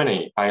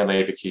Germany, Bayer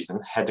Leverkusen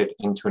headed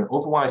into an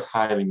otherwise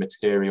highly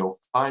material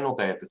final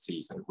day of the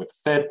season with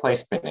a third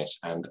place finish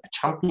and a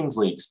Champions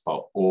League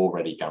spot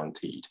already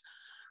guaranteed.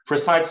 For a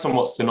side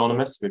somewhat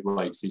synonymous with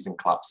late season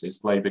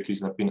collapses,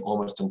 Leverkusen have been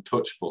almost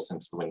untouchable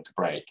since the winter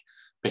break,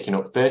 picking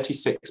up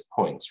 36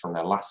 points from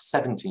their last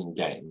 17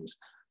 games.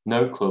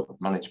 No club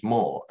managed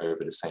more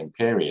over the same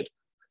period.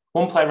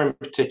 One player in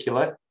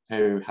particular,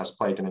 who has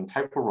played an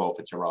integral role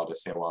for Gerardo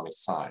Seoane's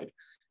side,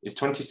 is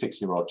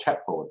 26-year-old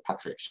Czech forward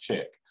Patrik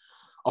Schick.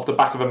 Off the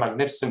back of a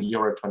magnificent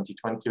Euro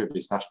 2020 with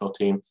his national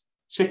team,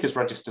 Schick has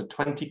registered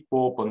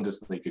 24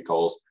 Bundesliga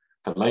goals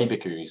for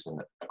Leverkusen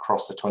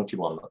across the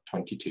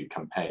 21-22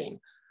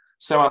 campaign.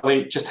 So,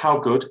 Ali, just how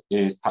good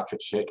is Patrik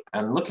Schick?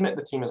 And looking at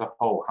the team as a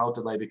whole, how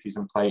do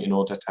Leverkusen play in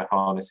order to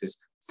harness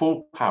his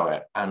full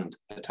power and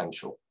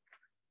potential?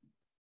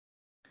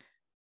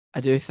 I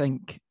do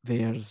think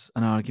there's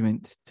an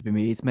argument to be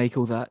made,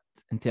 Michael, that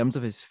in terms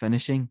of his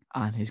finishing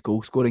and his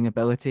goal-scoring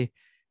ability,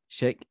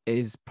 Schick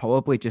is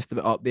probably just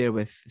about up there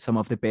with some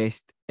of the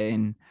best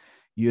in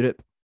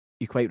Europe.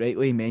 You quite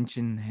rightly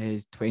mentioned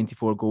his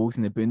 24 goals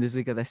in the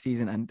Bundesliga this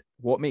season, and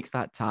what makes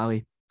that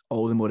tally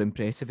all the more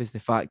impressive is the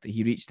fact that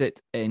he reached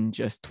it in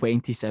just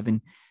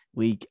 27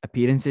 league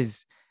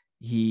appearances.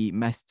 He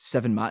missed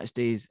 7 match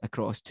days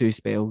across 2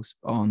 spells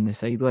on the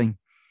sideline.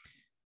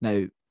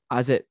 Now,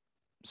 as it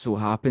so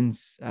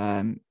happens,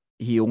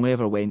 he only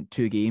ever went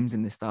 2 games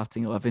in the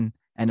starting 11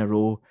 in a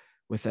row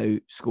without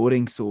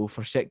scoring. So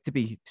for Schick to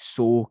be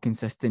so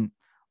consistent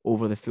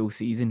over the full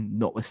season,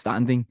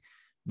 notwithstanding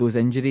those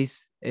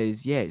injuries,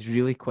 it's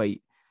really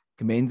quite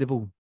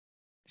commendable.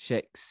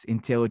 Schick's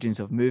intelligence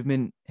of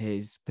movement,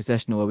 his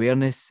positional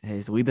awareness,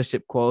 his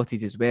leadership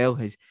qualities as well,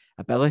 his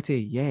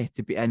ability,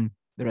 to be in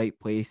the right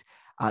place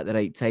at the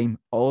right time.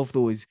 All of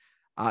those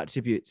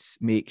attributes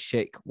make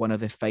Schick one of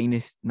the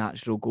finest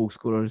natural goal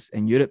scorers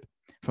in Europe,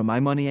 for my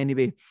money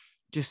anyway.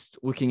 Just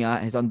looking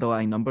at his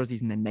underlying numbers,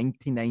 he's in the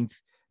 99th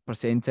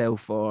percentile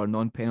for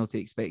non-penalty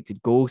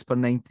expected goals per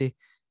 90.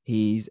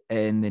 He's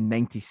in the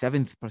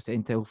 97th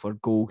percentile for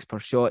goals per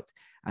shot,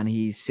 and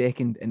he's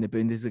second in the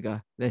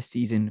Bundesliga this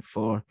season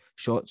for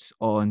shots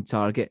on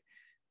target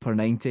per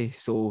 90.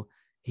 So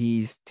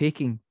he's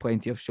taking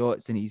plenty of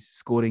shots and he's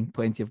scoring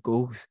plenty of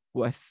goals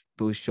with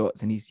those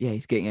shots, and he's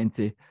getting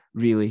into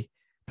really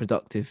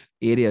productive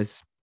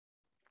areas.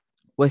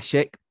 With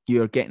Schick,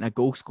 you're getting a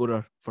goal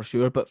scorer for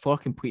sure, but for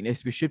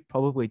completeness, we should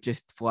probably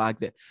just flag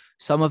that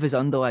some of his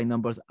underlying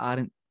numbers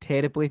aren't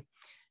terribly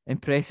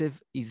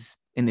impressive. He's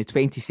in the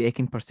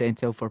 22nd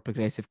percentile for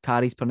progressive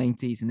carries per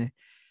 90. He's in the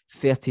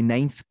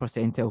 39th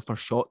percentile for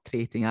shot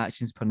creating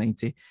actions per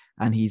 90,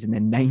 and he's in the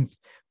 9th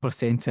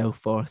percentile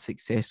for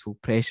successful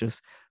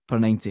pressures per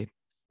 90.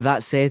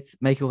 That said,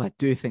 Michael, I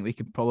do think we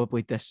can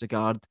probably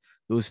disregard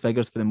those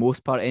figures for the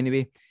most part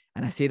anyway,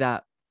 and I say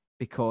that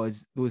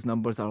because those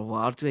numbers are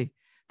largely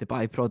the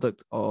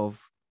byproduct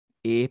of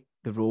A,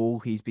 the role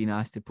he's been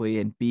asked to play,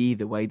 and B,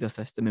 the wider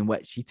system in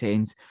which he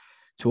tends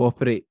to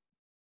operate.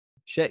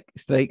 Schick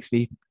strikes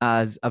me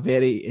as a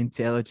very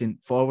intelligent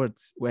forward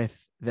with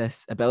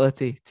this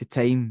ability to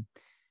time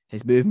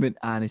his movement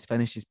and his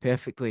finishes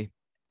perfectly.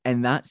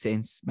 In that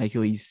sense,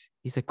 Michael, he's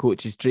a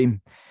coach's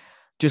dream.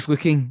 Just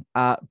looking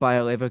at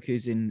Bayer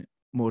Leverkusen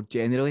more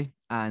generally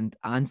and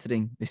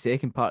answering the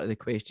second part of the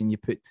question you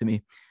put to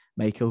me,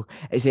 Michael,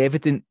 it's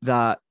evident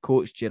that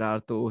coach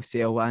Gerardo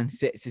Seoane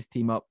sets his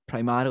team up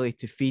primarily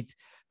to feed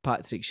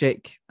Patrik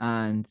Schick,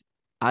 and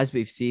as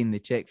we've seen, the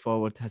Czech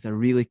forward has a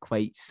really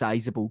quite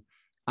sizable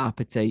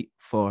appetite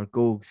for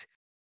goals.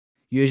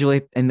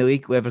 Usually in the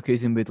league,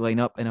 Leverkusen would line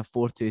up in a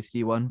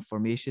 4-2-3-1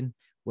 formation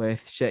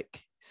with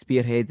Schick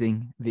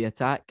spearheading the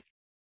attack.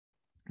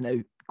 Now,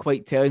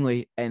 quite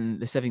tellingly, in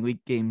the 7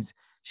 league games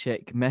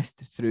Schick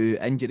missed through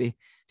injury,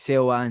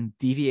 Seoane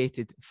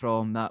deviated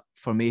from that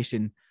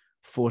formation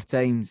 4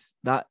 times.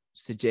 That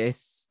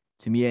suggests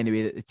to me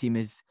anyway that the team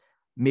is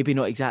maybe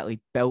not exactly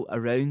built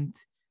around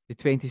the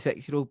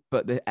 26-year-old,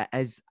 but it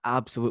is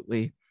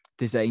absolutely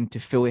designed to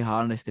fully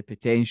harness the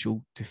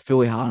potential, to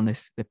fully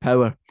harness the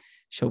power,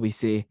 shall we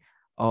say,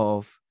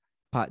 of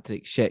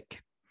Patrik Schick,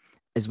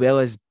 as well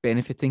as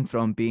benefiting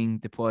from being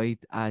deployed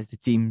as the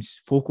team's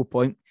focal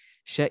point.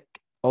 Schick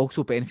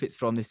also benefits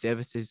from the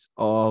services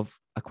of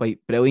a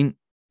quite brilliant,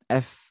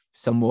 if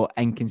somewhat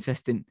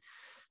inconsistent,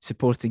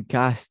 supporting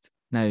cast.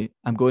 Now,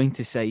 I'm going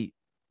to cite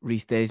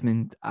Reece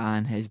Desmond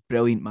and his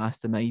brilliant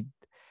mastermind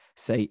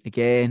site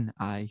again.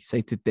 I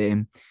cited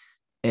them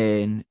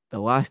in the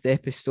last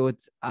episode,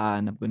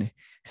 and I'm going to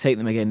cite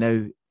them again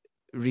now.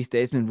 Reece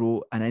Desmond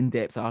wrote an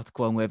in-depth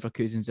article on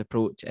Leverkusen's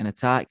approach and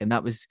attack, and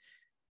that was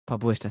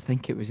published, I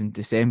think it was in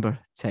December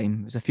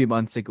time. It was a few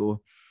months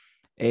ago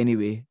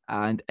anyway.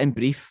 And in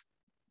brief,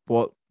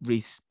 what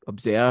Reece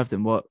observed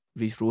and what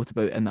Reece wrote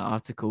about in the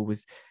article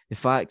was the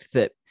fact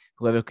that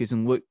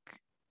Leverkusen look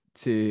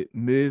to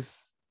move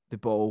the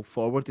ball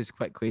forward as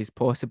quickly as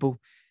possible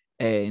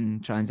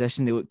in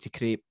transition. They look to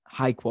create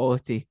high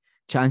quality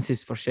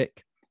chances for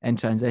Schick in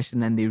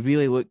transition, and they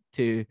really look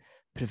to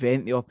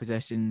prevent the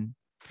opposition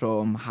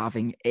from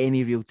having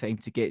any real time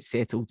to get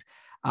settled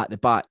at the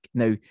back.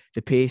 Now,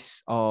 the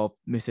pace of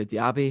Moussa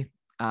Diaby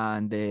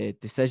and the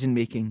decision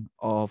making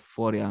of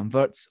Florian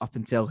Wirtz up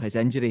until his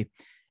injury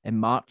in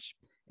March,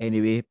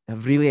 anyway,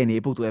 have really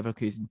enabled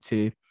Leverkusen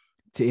to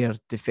tear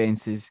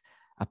defences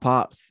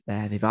apart.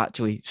 They've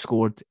actually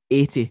scored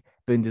 80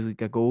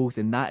 Bundesliga goals,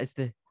 and that is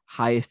the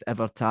highest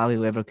ever tally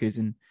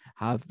Leverkusen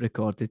have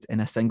recorded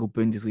in a single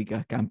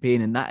Bundesliga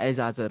campaign. And that is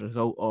as a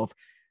result of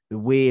the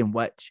way in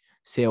which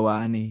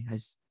Seoane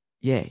has,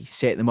 he's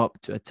set them up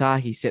to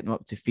attack, he's set them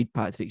up to feed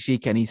Patrik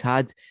Schick, and he's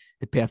had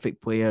the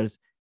perfect players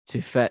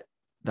to fit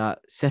that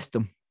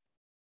system.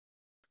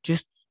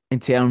 Just in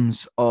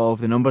terms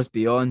of the numbers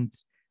beyond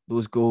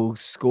those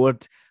goals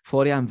scored,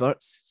 Florian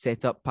Wirtz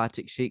set up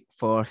Patrik Schick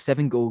for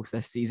 7 goals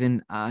this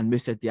season, and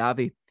Moussa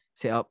Diaby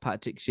set up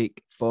Patrik Schick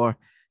for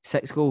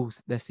 6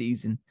 goals this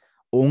season.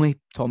 Only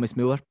Thomas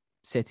Müller,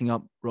 setting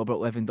up Robert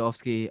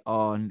Lewandowski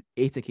on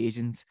 8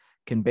 occasions,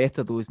 can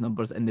better those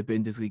numbers in the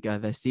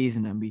Bundesliga this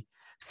season. And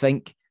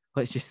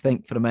let's just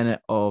think for a minute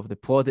of the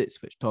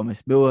plaudits which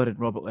Thomas Müller and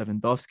Robert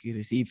Lewandowski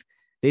receive.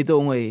 They'd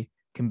only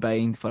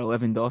combined for a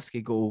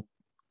Lewandowski goal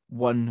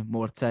one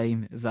more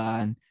time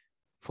than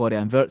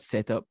Florian Wirtz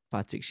set up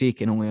Patrik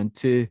Schick, and only on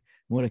 2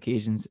 more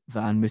occasions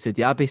than Moussa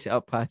Diaby set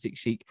up Patrik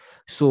Schick.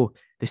 So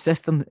the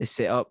system is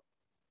set up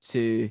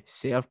to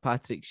serve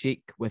Patrik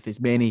Schick with as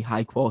many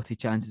high quality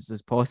chances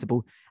as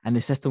possible, and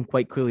the system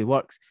quite clearly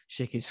works.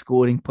 Schick is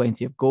scoring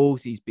plenty of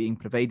goals, he's being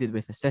provided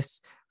with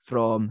assists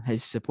from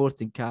his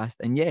supporting cast,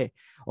 and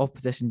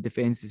opposition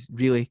defences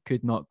really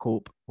could not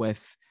cope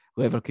with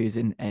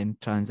Leverkusen in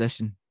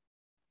transition.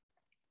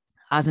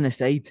 As an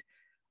aside,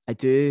 I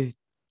do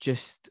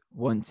just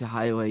want to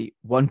highlight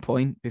one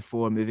point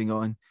before moving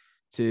on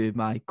to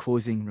my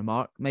closing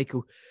remark.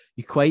 Michael,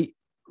 you quite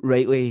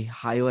rightly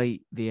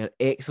highlight their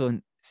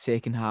excellent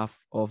second half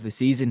of the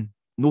season.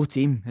 No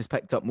team has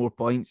picked up more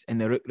points in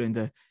the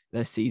Rückrunde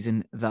this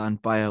season than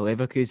Bayer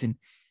Leverkusen.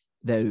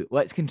 Now,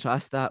 let's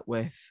contrast that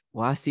with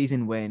last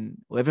season when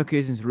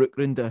Leverkusen's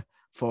Rückrunde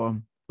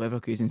form,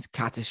 Leverkusen's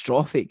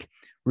catastrophic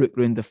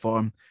Rückrunde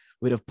form,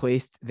 would have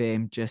placed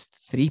them just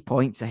 3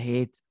 points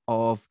ahead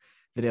of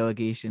the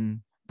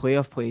relegation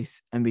playoff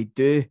place. And we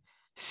do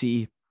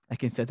see a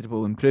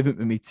considerable improvement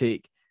when we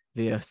take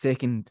their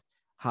second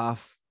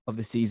half of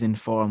the season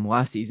form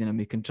last season and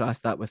we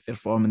contrast that with their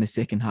form in the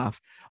second half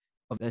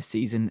of this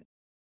season.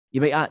 You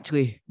might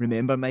actually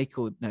remember,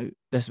 Michael, now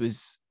this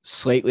was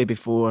slightly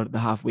before the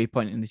halfway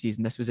point in the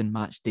season. This was in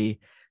match day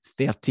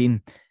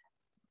 13.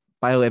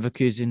 Bayer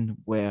Leverkusen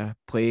were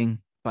playing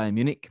Bayern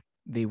Munich.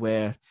 They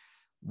were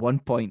 1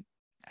 point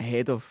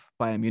ahead of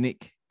Bayern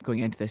Munich going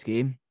into this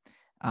game.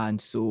 And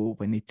so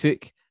when they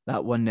took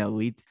that 1-0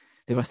 lead,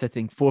 they were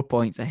sitting 4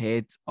 points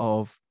ahead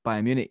of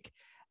Bayern Munich.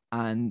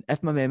 And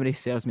if my memory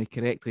serves me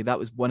correctly, that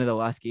was one of the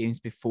last games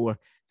before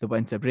the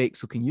winter break.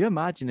 So can you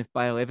imagine if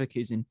Bayer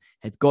Leverkusen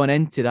had gone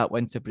into that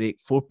winter break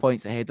 4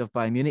 points ahead of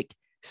Bayern Munich?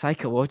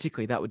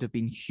 Psychologically, that would have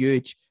been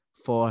huge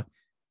for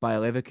Bayer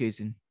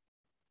Leverkusen.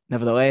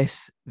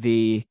 Nevertheless,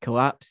 they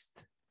collapsed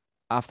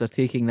after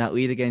taking that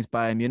lead against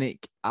Bayern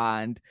Munich.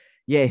 And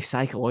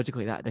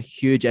psychologically, that had a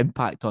huge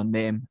impact on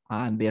them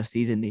and their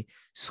season. They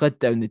slid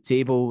down the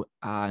table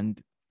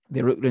and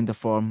their Rückrunde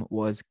form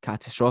was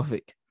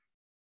catastrophic.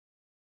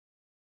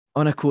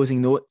 On a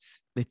closing note,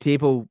 the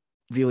table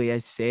really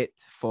is set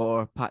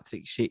for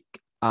Patrik Schick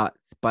at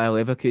Bayer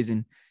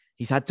Leverkusen.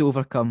 He's had to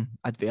overcome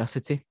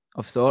adversity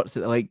of sorts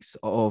at the likes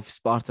of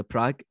Sparta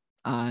Prague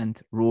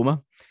and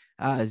Roma,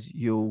 as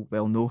you'll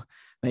well know,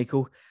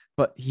 Michael.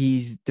 But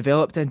he's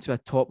developed into a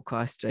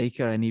top-class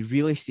striker and he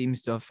really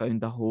seems to have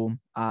found a home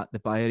at the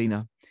Bayer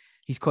Arena.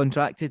 He's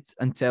contracted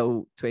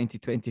until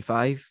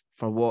 2025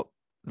 for what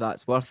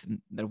that's worth.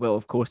 And there will,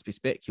 of course, be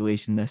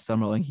speculation this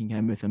summer linking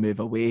him with a move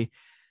away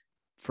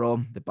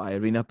from the Bayer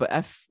Arena. But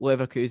if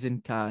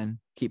Leverkusen can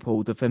keep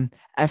hold of him,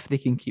 if they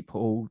can keep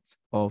hold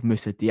of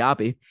Moussa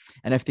Diaby,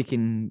 and if they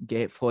can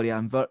get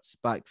Florian Wirtz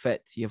back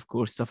fit, he of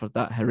course suffered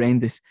that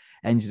horrendous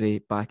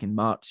injury back in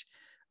March,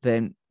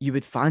 then you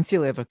would fancy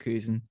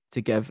Leverkusen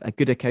to give a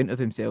good account of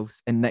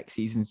themselves in next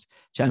season's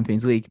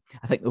Champions League.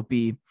 I think they'll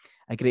be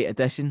a great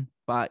addition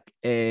back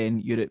in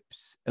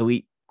Europe's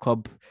elite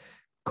club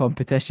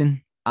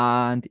competition.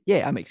 And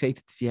I'm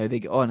excited to see how they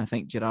get on. I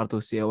think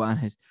Gerardo Seoane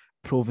has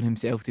proven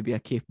himself to be a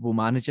capable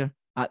manager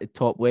at the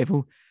top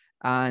level.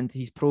 and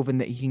he's proven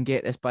that he can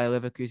get this Bayer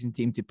Leverkusen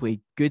team to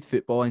play good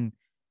football and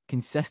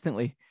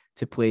consistently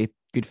to play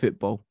good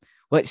football.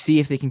 Let's see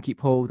if they can keep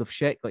hold of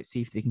Schick. Let's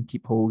see if they can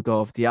keep hold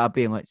of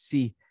Diaby, and let's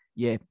see,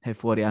 how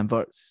Florian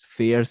Wirtz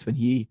fares when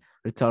he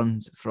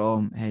returns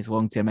from his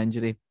long-term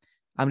injury.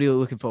 I'm really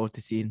looking forward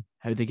to seeing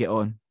how they get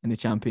on in the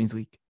Champions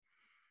League.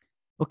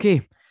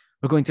 Okay,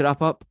 we're going to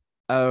wrap up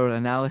our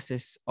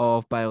analysis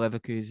of Bayer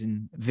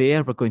Leverkusen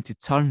there. We're going to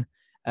turn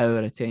our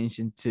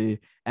attention to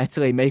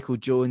Italy. Michael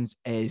Jones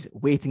is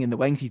waiting in the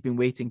wings. He's been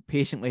waiting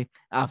patiently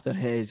after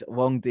his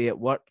long day at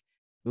work.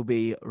 We'll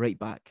be right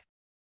back.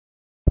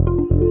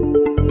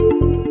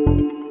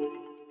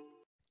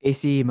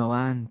 AC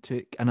Milan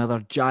took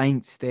another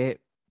giant step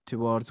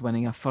towards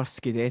winning a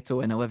first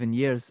Scudetto in 11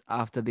 years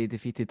after they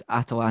defeated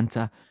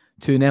Atalanta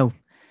 2-0.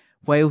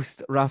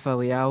 Whilst Rafa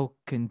Leao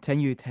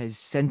continued his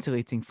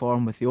scintillating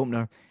form with the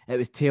opener, it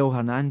was Theo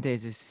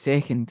Hernandez's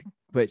second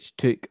which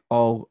took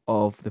all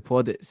of the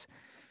plaudits,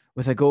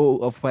 with a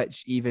goal of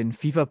which even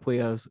FIFA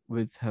players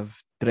would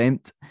have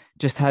dreamt.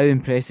 Just how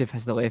impressive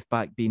has the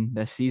left-back been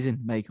this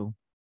season, Michael?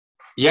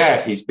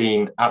 Yeah, he's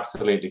been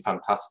absolutely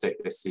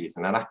fantastic this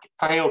season, and I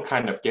feel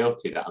kind of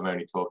guilty that I'm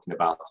only talking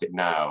about it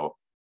now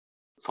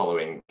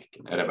following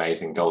an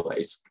amazing goal that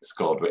he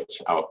scored,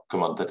 which I'll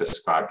come on to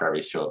describe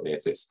very shortly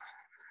as it's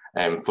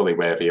fully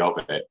worthy of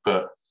it.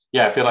 But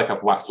yeah, I feel like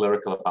I've waxed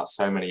lyrical about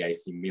so many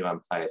AC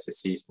Milan players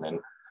this season, and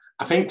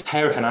I think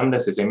Theo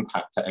Hernandez's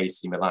impact at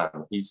AC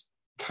Milan, he's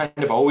kind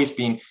of always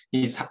been,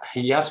 he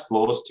has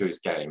flaws to his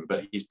game,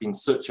 but he's been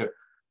such a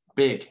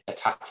big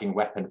attacking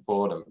weapon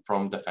for them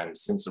from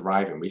defence since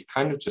arriving. We've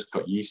kind of just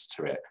got used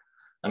to it.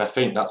 And I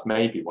think that's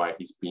maybe why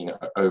he's been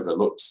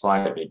overlooked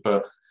slightly.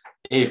 But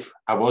if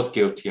I was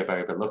guilty of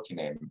overlooking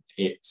him,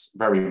 it's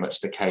very much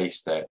the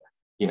case that,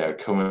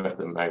 come with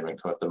the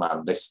moment, come with the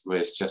man. This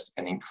was just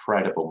an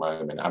incredible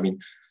moment. I mean,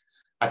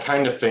 I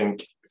kind of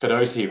think, for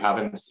those who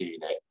haven't seen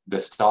it, the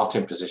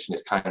starting position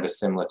is kind of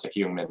similar to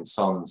Heung-min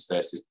Son's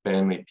versus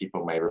Burnley,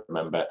 people may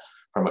remember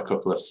from a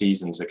couple of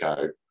seasons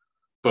ago.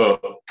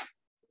 But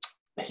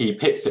he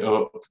picks it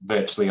up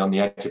virtually on the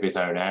edge of his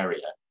own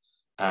area.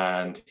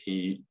 And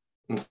he,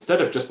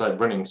 instead of just like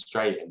running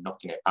straight and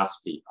knocking it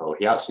past people,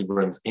 he actually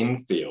runs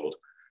infield,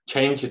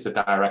 changes the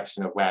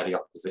direction of where the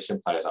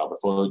opposition players are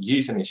before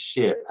using his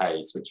sheer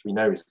pace, which we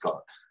know he's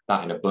got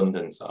that in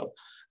abundance of.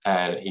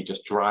 And he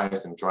just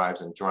drives and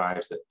drives and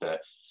drives at the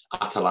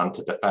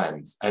Atalanta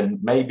defence. And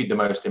maybe the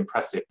most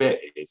impressive bit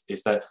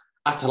is that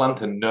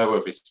Atalanta know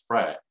of his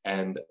threat.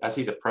 And as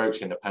he's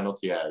approaching the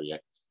penalty area,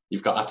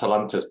 you've got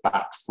Atalanta's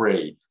back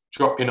three,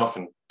 dropping off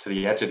to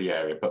the edge of the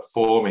area, but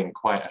forming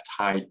quite a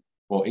tight,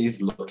 what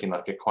is looking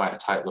like quite a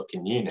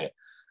tight-looking unit.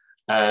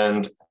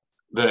 And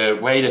the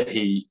way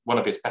that one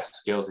of his best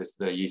skills is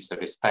the use of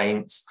his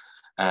feints,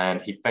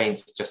 and he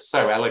feints just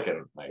so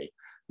elegantly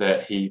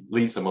that he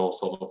leaves them all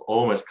sort of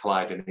almost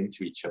colliding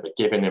into each other,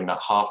 giving him that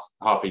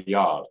half a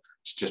yard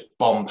to just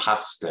bomb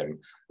past him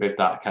with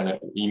that kind of,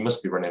 he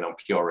must be running on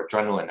pure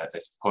adrenaline at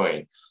this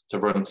point, to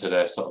run to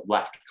the sort of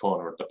left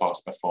corner of the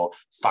box before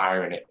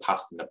firing it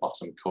past in the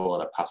bottom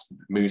corner past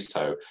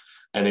Musso.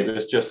 And it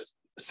was just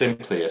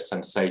simply a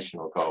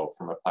sensational goal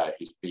from a player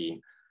who's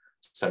been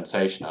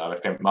sensational. I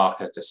think Mark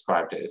has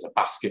described it as a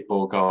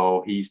basketball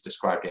goal. He's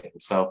described it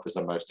himself as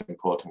the most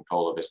important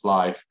goal of his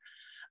life.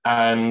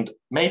 And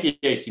maybe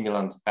AC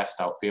Milan's best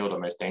outfield or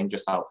most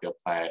dangerous outfield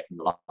player in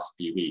the last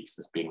few weeks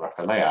has been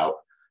Rafa Leao,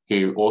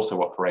 who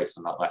also operates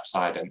on that left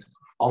side. And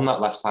on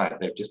that left side,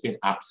 they've just been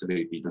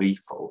absolutely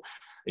lethal.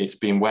 It's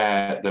been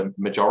where the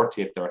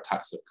majority of their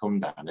attacks have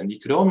come down. And you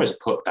could almost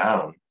put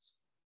down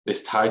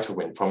this title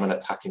win from an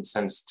attacking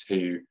sense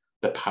to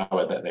the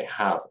power that they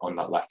have on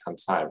that left-hand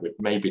side, with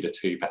maybe the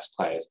two best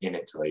players in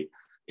Italy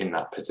in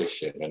that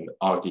position, and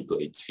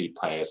arguably two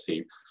players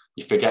who,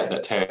 you forget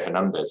that Theo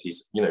Hernandez,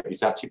 he's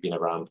actually been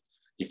around,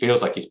 he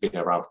feels like he's been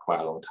around for quite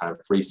a long time,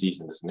 3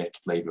 seasons in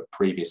Italy, but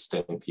previous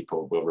stint,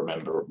 people will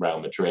remember Real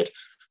Madrid,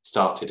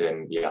 started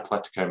in the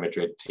Atletico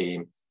Madrid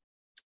team.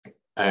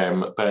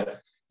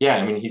 But yeah,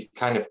 I mean, he's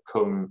kind of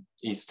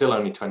he's still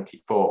only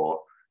 24.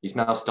 He's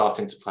now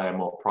starting to play a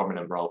more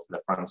prominent role for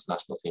the France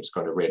national team,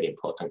 scoring a really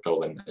important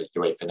goal in the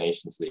UEFA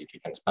Nations League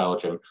against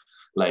Belgium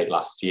late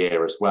last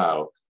year as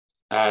well.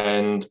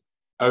 And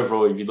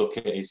overall, if you look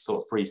at his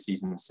sort of 3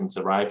 seasons since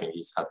arriving,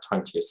 he's had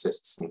 20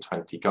 assists and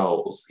 20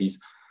 goals.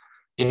 He's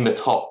in the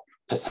top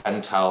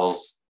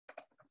percentiles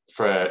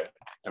for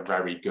a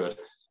very good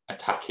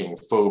attacking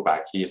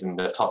fullback. He's in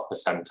the top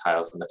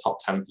percentiles and the top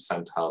 10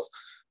 percentiles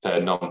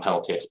for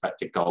non-penalty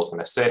expected goals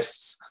and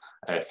assists,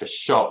 for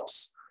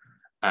shots,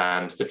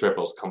 and for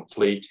dribbles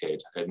completed,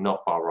 and not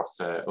far off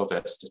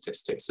other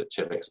statistics such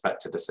as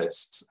expected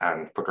assists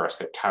and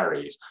progressive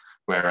carries.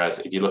 Whereas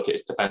if you look at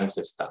his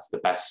defensive stats, the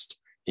best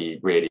he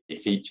really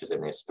features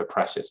in is for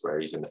pressures,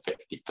 where he's in the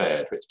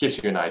 53rd, which gives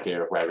you an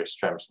idea of where his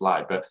strengths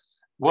lie. But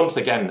once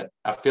again,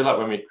 I feel like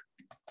when we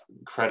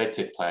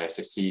credited players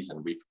this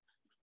season, we've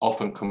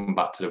often come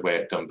back to the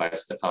work done by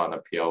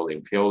Stefano Pioli.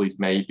 And Pioli's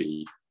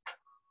maybe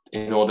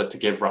in order to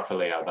give Rafa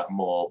Leao that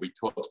more, we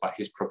talked about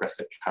his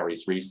progressive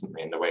carries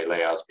recently and the way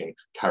Leao's been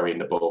carrying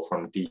the ball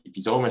from deep.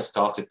 He's almost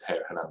started Teo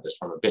Hernandez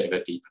from a bit of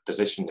a deeper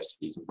position this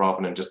season,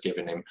 rather than just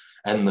giving him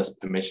endless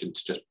permission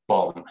to just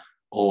bomb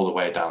all the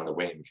way down the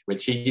wing,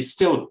 which he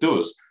still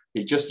does.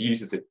 He just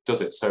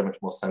does it so much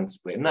more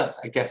sensibly. And that's,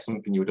 I guess,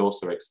 something you would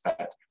also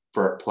expect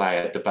for a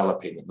player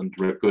developing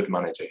under a good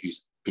manager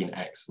who's been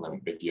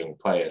excellent with young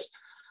players.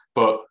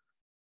 But,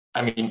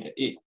 I mean,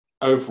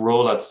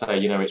 overall, I'd say,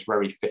 it's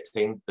very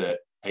fitting that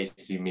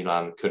AC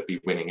Milan could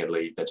be winning a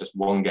league. They're just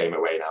one game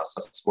away now,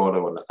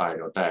 Sassuolo on the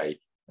final day,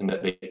 and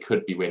that they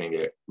could be winning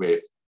it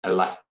with a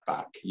left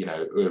back,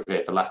 with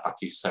a left back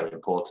who's so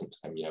important to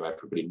them.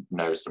 Everybody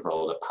knows the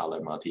role that Paolo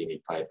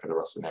Maldini played for the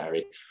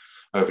Rossoneri.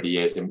 Over the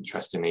years,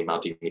 interestingly,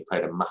 Maldini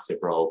played a massive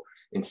role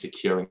in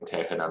securing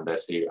Teo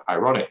Hernandez, who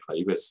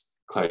ironically was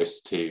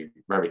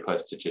very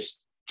close to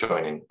just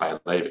joining Bayer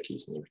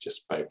Leverkusen, we've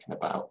just spoken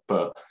about.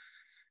 But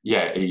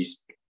yeah,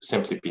 he's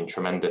simply been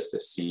tremendous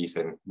this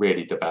season,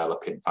 really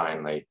developing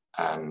finally.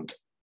 And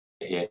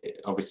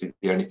obviously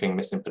the only thing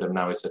missing for them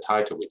now is the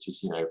title, which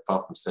is,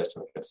 far from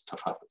certain against a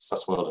tough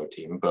Sassuolo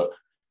team, but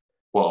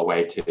what a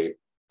way to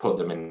put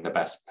them in the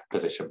best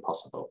position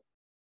possible.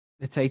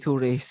 The title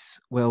race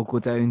will go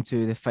down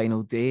to the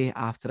final day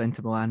after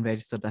Inter Milan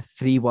registered a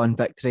 3-1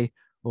 victory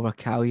over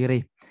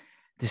Cagliari.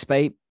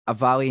 Despite a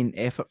valiant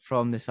effort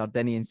from the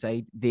Sardinian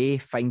side, they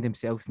find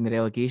themselves in the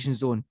relegation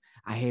zone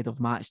ahead of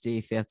match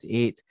day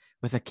 38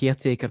 with a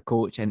caretaker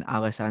coach in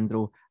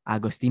Alessandro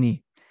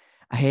Agostini.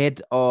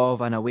 Ahead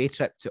of an away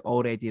trip to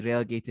already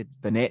relegated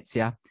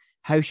Venezia,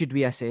 how should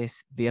we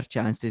assess their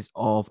chances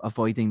of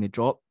avoiding the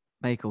drop,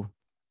 Michael?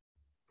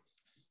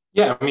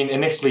 Yeah, I mean,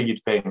 initially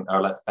you'd think,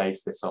 let's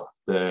base this off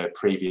the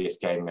previous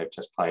game they've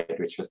just played,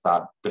 which was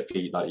that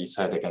defeat, like you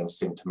said,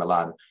 against Inter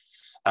Milan.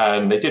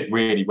 And they did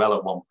really well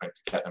at one point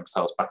to get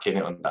themselves back in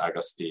it under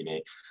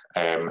Agostini.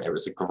 It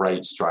was a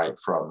great strike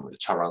from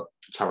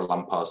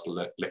Charalampos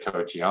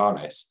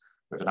Lykogiannis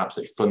with an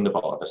absolute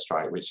thunderbolt of a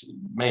strike, which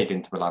made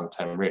Inter Milan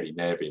turn really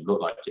nervy. It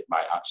looked like it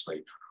might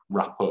actually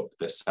wrap up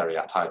the Serie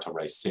A title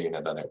race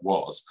sooner than it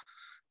was.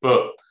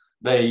 But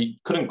they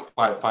couldn't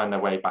quite find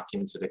their way back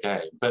into the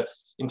game. But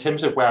in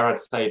terms of where I'd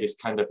say this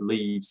kind of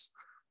leaves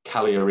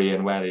Cagliari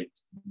and where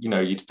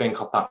you'd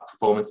think of that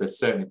performance, there's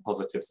certainly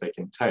positives they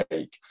can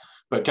take.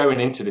 But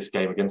going into this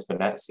game against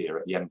Venezia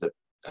at the end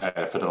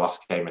of, for the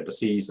last game of the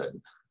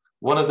season,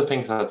 one of the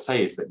things I'd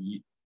say is that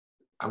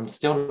I'm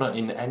still not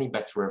in any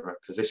better of a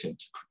position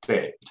to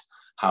predict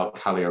how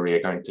Cagliari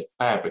are going to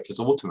fare, because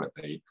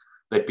ultimately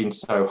they've been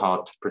so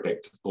hard to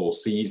predict all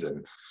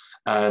season.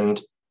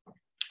 And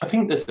I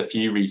think there's a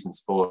few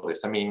reasons for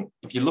this. I mean,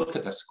 if you look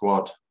at the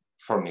squad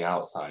from the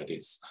outside,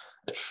 it's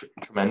a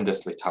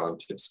tremendously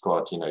talented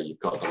squad. You've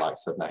got the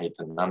likes of Nahid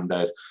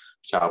Hernandez,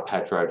 João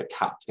Pedro, the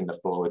captain, the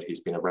forward, who's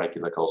been a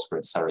regular goalscorer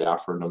in Serie A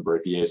for a number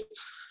of years.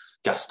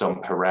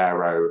 Gaston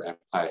Pereiro, a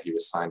player who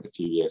was signed a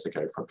few years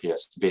ago from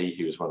PSV,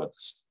 who was one of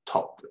the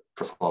top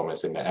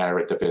performers in the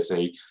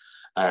Eredivisie,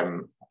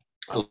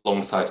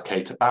 alongside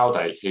Keita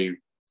Balde,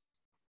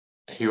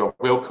 who I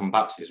will come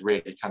back to, is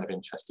really kind of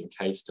interesting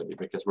case study,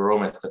 because we're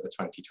almost at the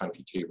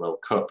 2022 World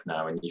Cup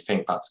now, and you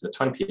think back to the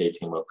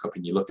 2018 World Cup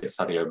and you look at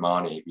Sadio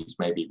Mane, who's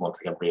maybe once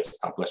again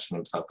re-establishing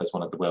himself as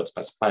one of the world's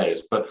best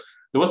players, but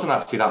there wasn't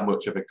actually that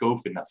much of a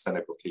gulf in that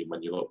Senegal team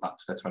when you look back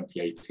to the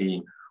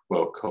 2018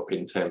 World Cup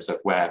in terms of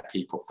where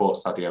people thought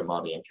Sadio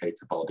Mane and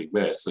Keita Balde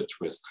were, such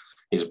was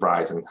his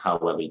rise and how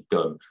well he'd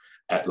done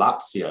at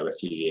Lazio a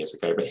few years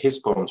ago. But his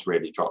form's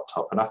really dropped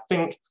off, and I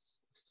think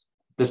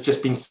there's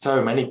just been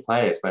so many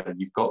players where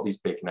you've got these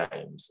big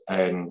names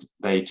and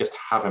they just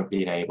haven't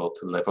been able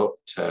to live up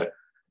to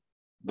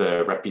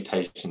the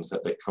reputations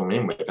that they've come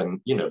in with, and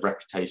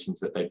reputations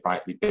that they've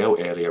rightly built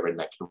earlier in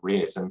their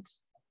careers. And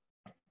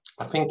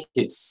I think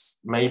it's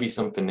maybe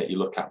something that you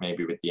look at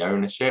maybe with the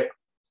ownership.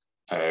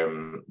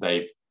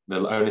 The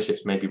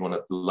ownership's maybe one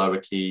of the lower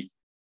key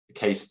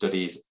case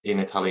studies in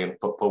Italian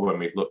football when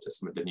we've looked at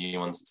some of the new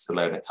ones,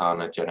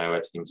 Salernitana, Genoa,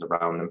 teams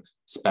around them,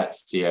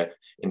 Spezia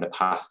in the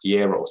past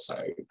year or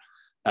so.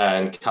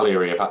 And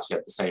Cagliari have actually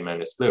had the same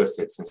owners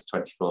Fluicid since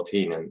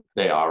 2014, and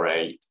they are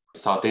a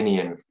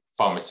Sardinian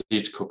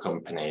pharmaceutical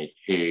company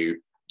who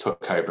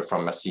took over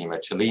from Massimo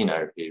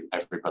Cellino, who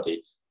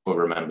everybody will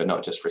remember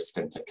not just for his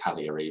stint at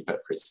Cagliari, but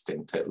for his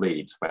stint at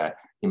Leeds, where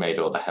he made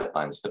all the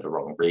headlines for the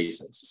wrong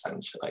reasons,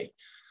 essentially.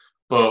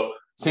 But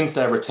since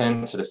their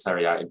return to the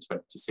Serie A in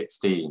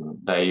 2016,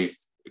 they've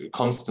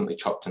constantly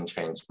chopped and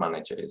changed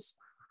managers.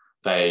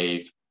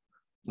 They've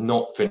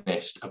not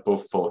finished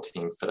above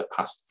 14 for the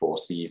past 4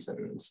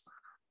 seasons.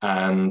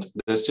 And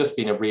there's just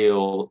been a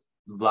real,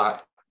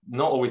 not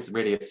always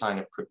really a sign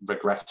of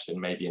regression,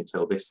 maybe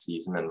until this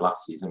season and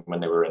last season when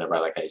they were in a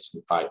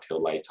relegation fight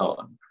till late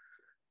on.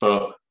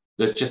 But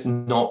there's just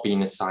not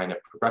been a sign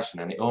of progression.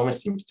 And it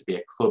almost seems to be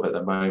a club at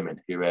the moment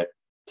who are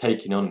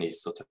taking on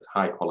these sort of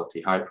high quality,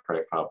 high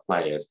profile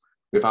players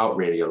without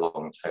really a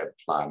long-term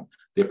plan.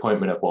 The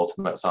appointment of Walter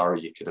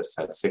Mazzarri, you could have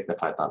said,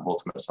 signified that.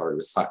 Walter Mazzarri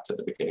was sacked at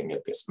the beginning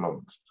of this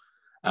month.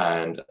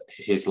 And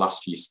his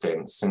last few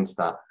stints since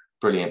that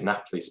brilliant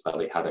Napoli spell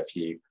he had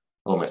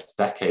almost a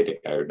decade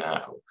ago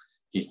now,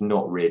 he's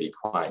not really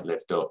quite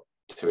lived up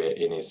to it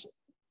in his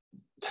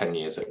 10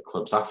 years at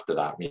clubs after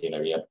that.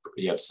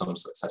 He had some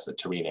success at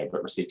Torino,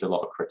 but received a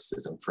lot of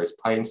criticism for his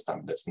playing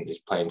standards and his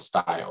playing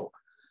style.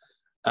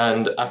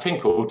 And I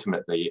think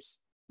ultimately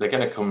they're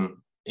going to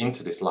come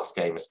into this last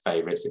game as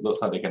favourites. It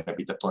looks like they're going to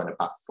be deploying a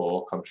back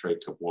four, contrary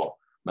to what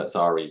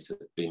Mazzari's have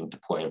been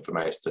deploying for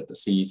most of the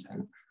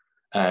season.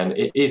 And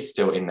it is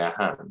still in their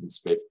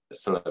hands with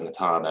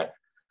Salernitana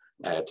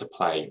to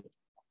play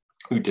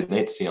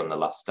Udinese on the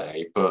last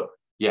day. But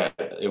yeah,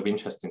 it'll be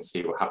interesting to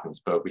see what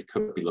happens. But we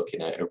could be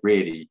looking at a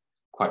really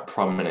quite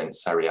prominent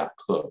Serie A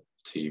club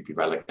to be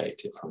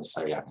relegated from the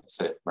Serie A. It's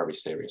a very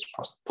serious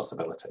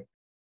possibility.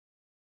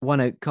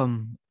 One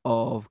outcome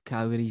of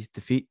Cagliari's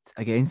defeat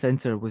against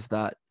Inter was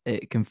that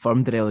it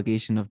confirmed the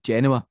relegation of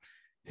Genoa,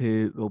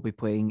 who will be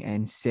playing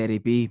in Serie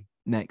B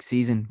next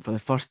season for the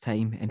first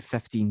time in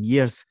 15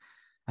 years.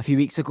 A few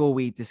weeks ago,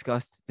 we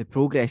discussed the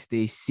progress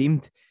they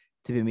seemed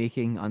to be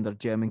making under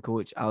German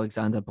coach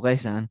Alexander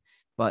Blessan,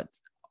 but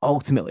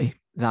ultimately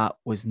that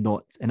was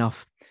not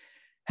enough.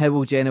 How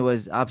will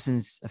Genoa's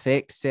absence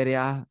affect Serie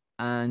A?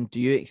 And do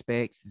you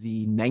expect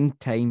the 9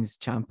 times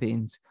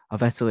champions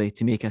of Italy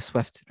to make a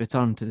swift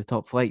return to the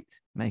top flight,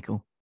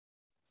 Michael?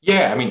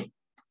 Yeah, I mean,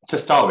 to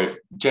start with,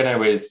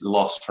 Genoa's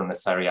loss from the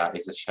Serie A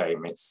is a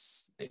shame.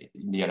 It's,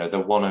 they're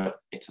one of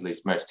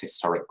Italy's most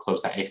historic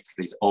clubs. They're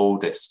Italy's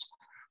oldest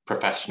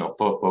professional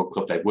football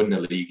club. They won the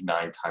League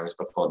 9 times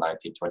before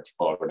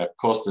 1924. And of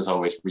course, there's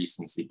always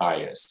recency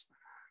bias.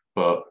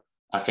 But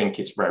I think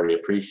it's very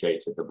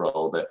appreciated, the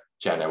role that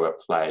Genoa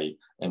play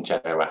and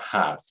Genoa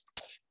have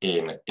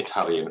in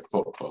Italian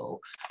football.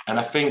 And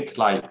I think,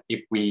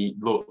 if we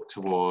look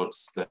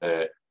towards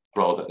the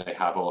role that they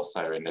have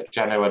also in the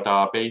Genoa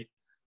derby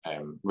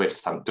with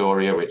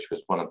Sampdoria, which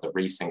was one of the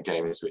recent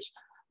games, which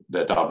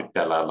the Derby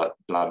della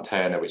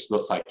Lanterna, which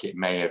looks like it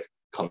may have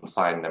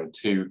consigned them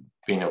to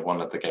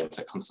one of the games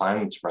that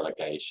consigned them to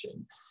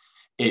relegation.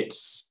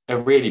 It's a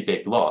really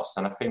big loss,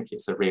 and I think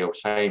it's a real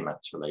shame,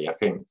 actually. I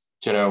think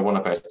Genoa are one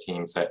of those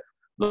teams that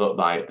looked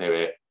like they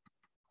were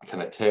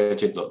kind of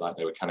turgid, looked like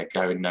they were kind of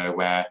going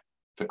nowhere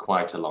for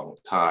quite a long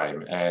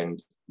time.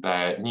 And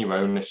their new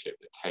ownership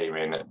that came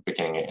in at the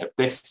beginning of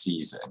this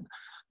season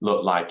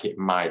looked like it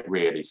might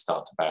really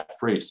start to bear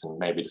fruits and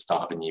maybe the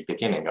start of a new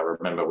beginning. I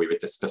remember we were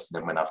discussing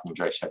them when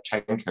Andrei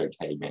Shevchenko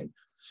came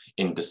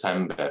in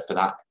December for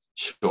that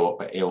short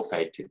but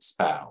ill-fated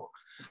spell.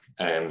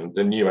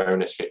 The new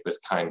ownership was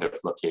kind of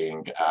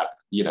looking at,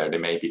 they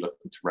may be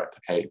looking to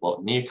replicate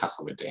what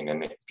Newcastle were doing.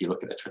 And if you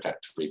look at the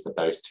trajectories of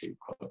those two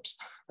clubs,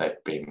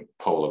 they've been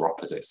polar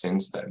opposites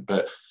since then.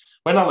 But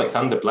when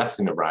Alexander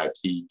Blessing arrived,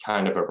 he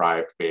kind of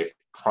arrived with,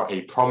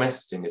 he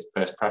promised in his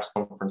first press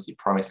conference, he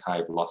promised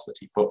high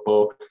velocity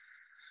football.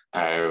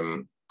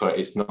 But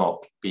it's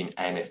not been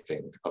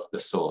anything of the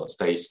sorts.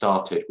 They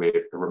started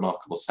with a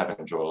remarkable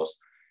 7 draws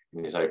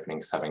in his opening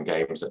 7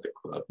 games at the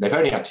club. They've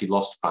only actually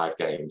lost 5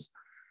 games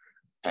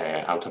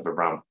out of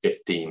around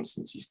 15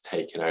 since he's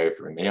taken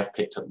over, and they have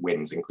picked up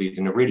wins,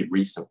 including a really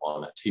recent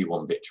one, a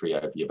 2-1 victory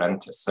over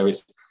Juventus. So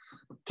it's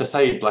to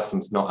say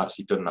Blessing's not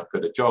actually done that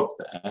good a job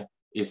there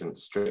isn't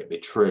strictly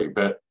true.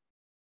 But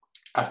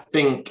I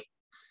think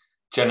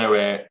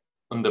Genoa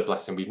under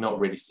Blessing, we've not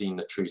really seen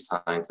the true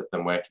signs of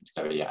them working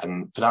together yet,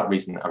 and for that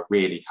reason, I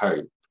really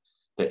hope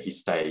that he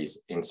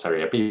stays in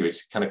Serie B, which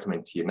is kind of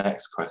coming to your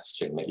next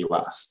question that you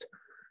asked.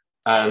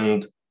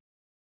 And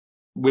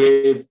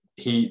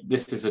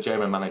this is a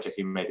German manager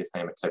who made his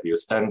name at Clermont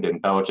Foot in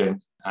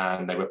Belgium,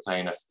 and they were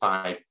playing a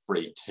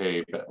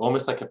 5-3-2, but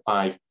almost like a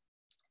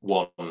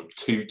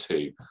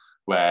 5-1-2-2,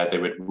 where they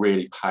would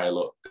really pile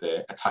up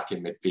the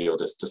attacking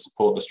midfielders to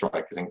support the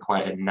strikers in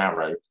quite a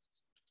narrow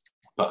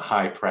but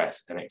high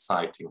press and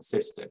exciting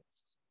system.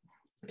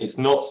 It's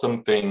not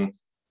something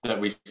that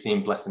we've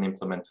seen Blessing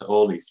implement at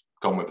all. He's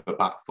gone with a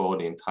back four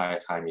the entire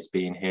time he's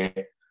been here.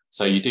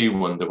 So you do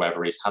wonder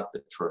whether he's had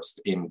the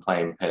trust in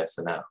playing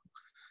personnel.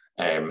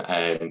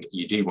 And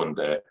you do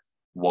wonder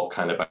what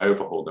kind of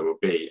overhaul there will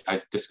be.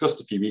 I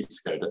discussed a few weeks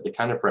ago that they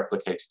kind of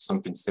replicated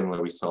something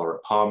similar we saw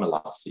at Parma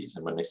last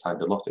season when they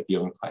signed a lot of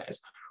young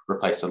players,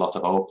 replaced a lot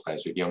of old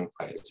players with young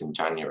players in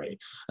January.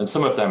 And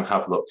some of them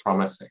have looked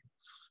promising.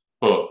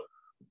 But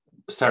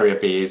Serie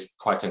B is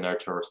quite a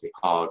notoriously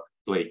hard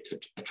league to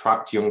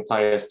attract young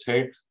players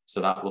to. So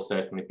that will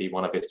certainly be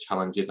one of his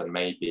challenges, and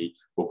maybe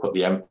we'll put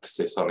the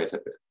emphasis on his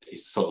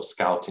sort of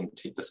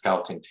the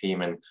scouting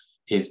team and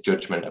his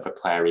judgment of a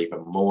player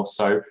even more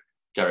so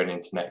going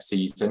into next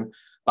season.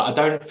 But I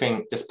don't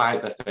think,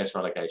 despite their first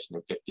relegation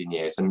in 15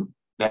 years, and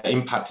their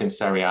impact in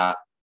Serie A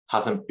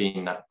hasn't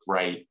been that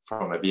great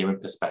from a viewing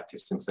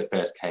perspective since they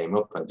first came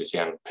up under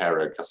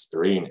Gianpiero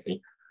Gasperini.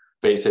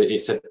 But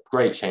it's a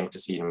great shame to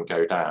see them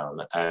go down.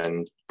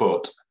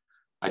 But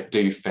I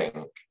do think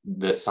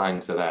the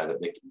signs are there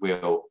that they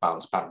will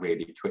bounce back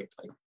really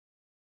quickly.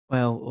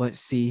 Well, let's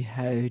see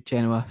how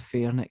Genoa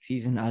fare next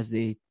season as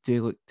they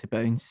do look to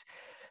bounce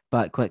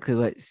back quickly.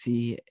 Let's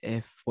see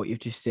if what you've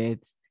just said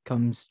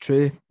comes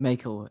true,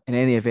 Michael. In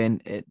any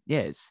event,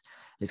 it's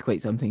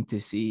quite something to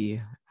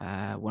see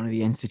one of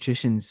the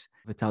institutions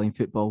of Italian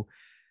football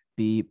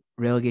be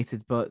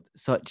relegated, but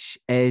such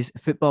is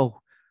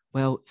football.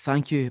 Well,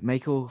 thank you,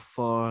 Michael,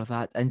 for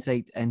that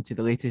insight into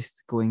the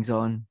latest goings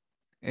on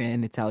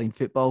in Italian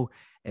football.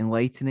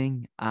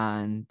 Enlightening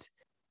and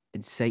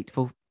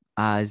insightful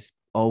as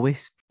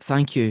always.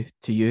 Thank you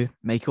to you,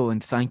 Michael,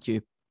 and thank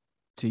you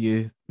to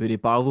you, Rudy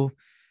Barlow.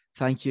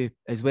 Thank you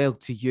as well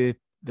to you,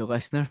 the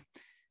listener.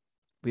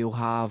 We'll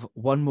have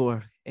one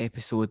more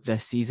episode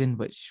this season,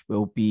 which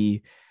will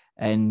be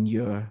in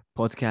your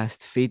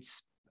podcast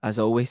feeds, as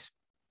always,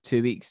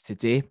 2 weeks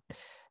today,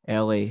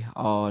 early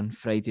on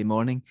Friday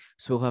morning.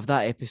 So we'll have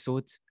that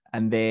episode,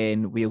 and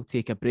then we'll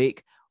take a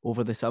break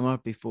over the summer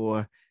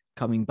before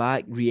coming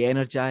back,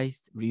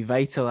 re-energized,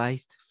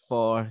 revitalized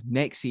for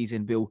next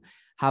season. We'll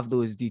have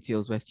those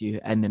details with you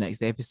in the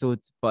next episode.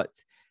 But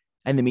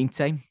in the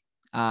meantime,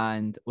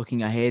 and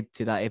looking ahead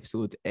to that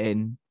episode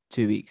in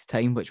 2 weeks'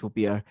 time, which will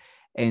be our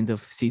end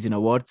of season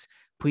awards,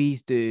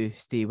 please do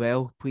stay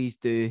well. Please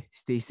do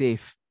stay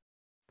safe.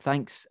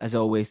 Thanks, as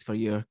always, for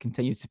your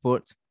continued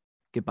support.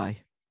 Goodbye.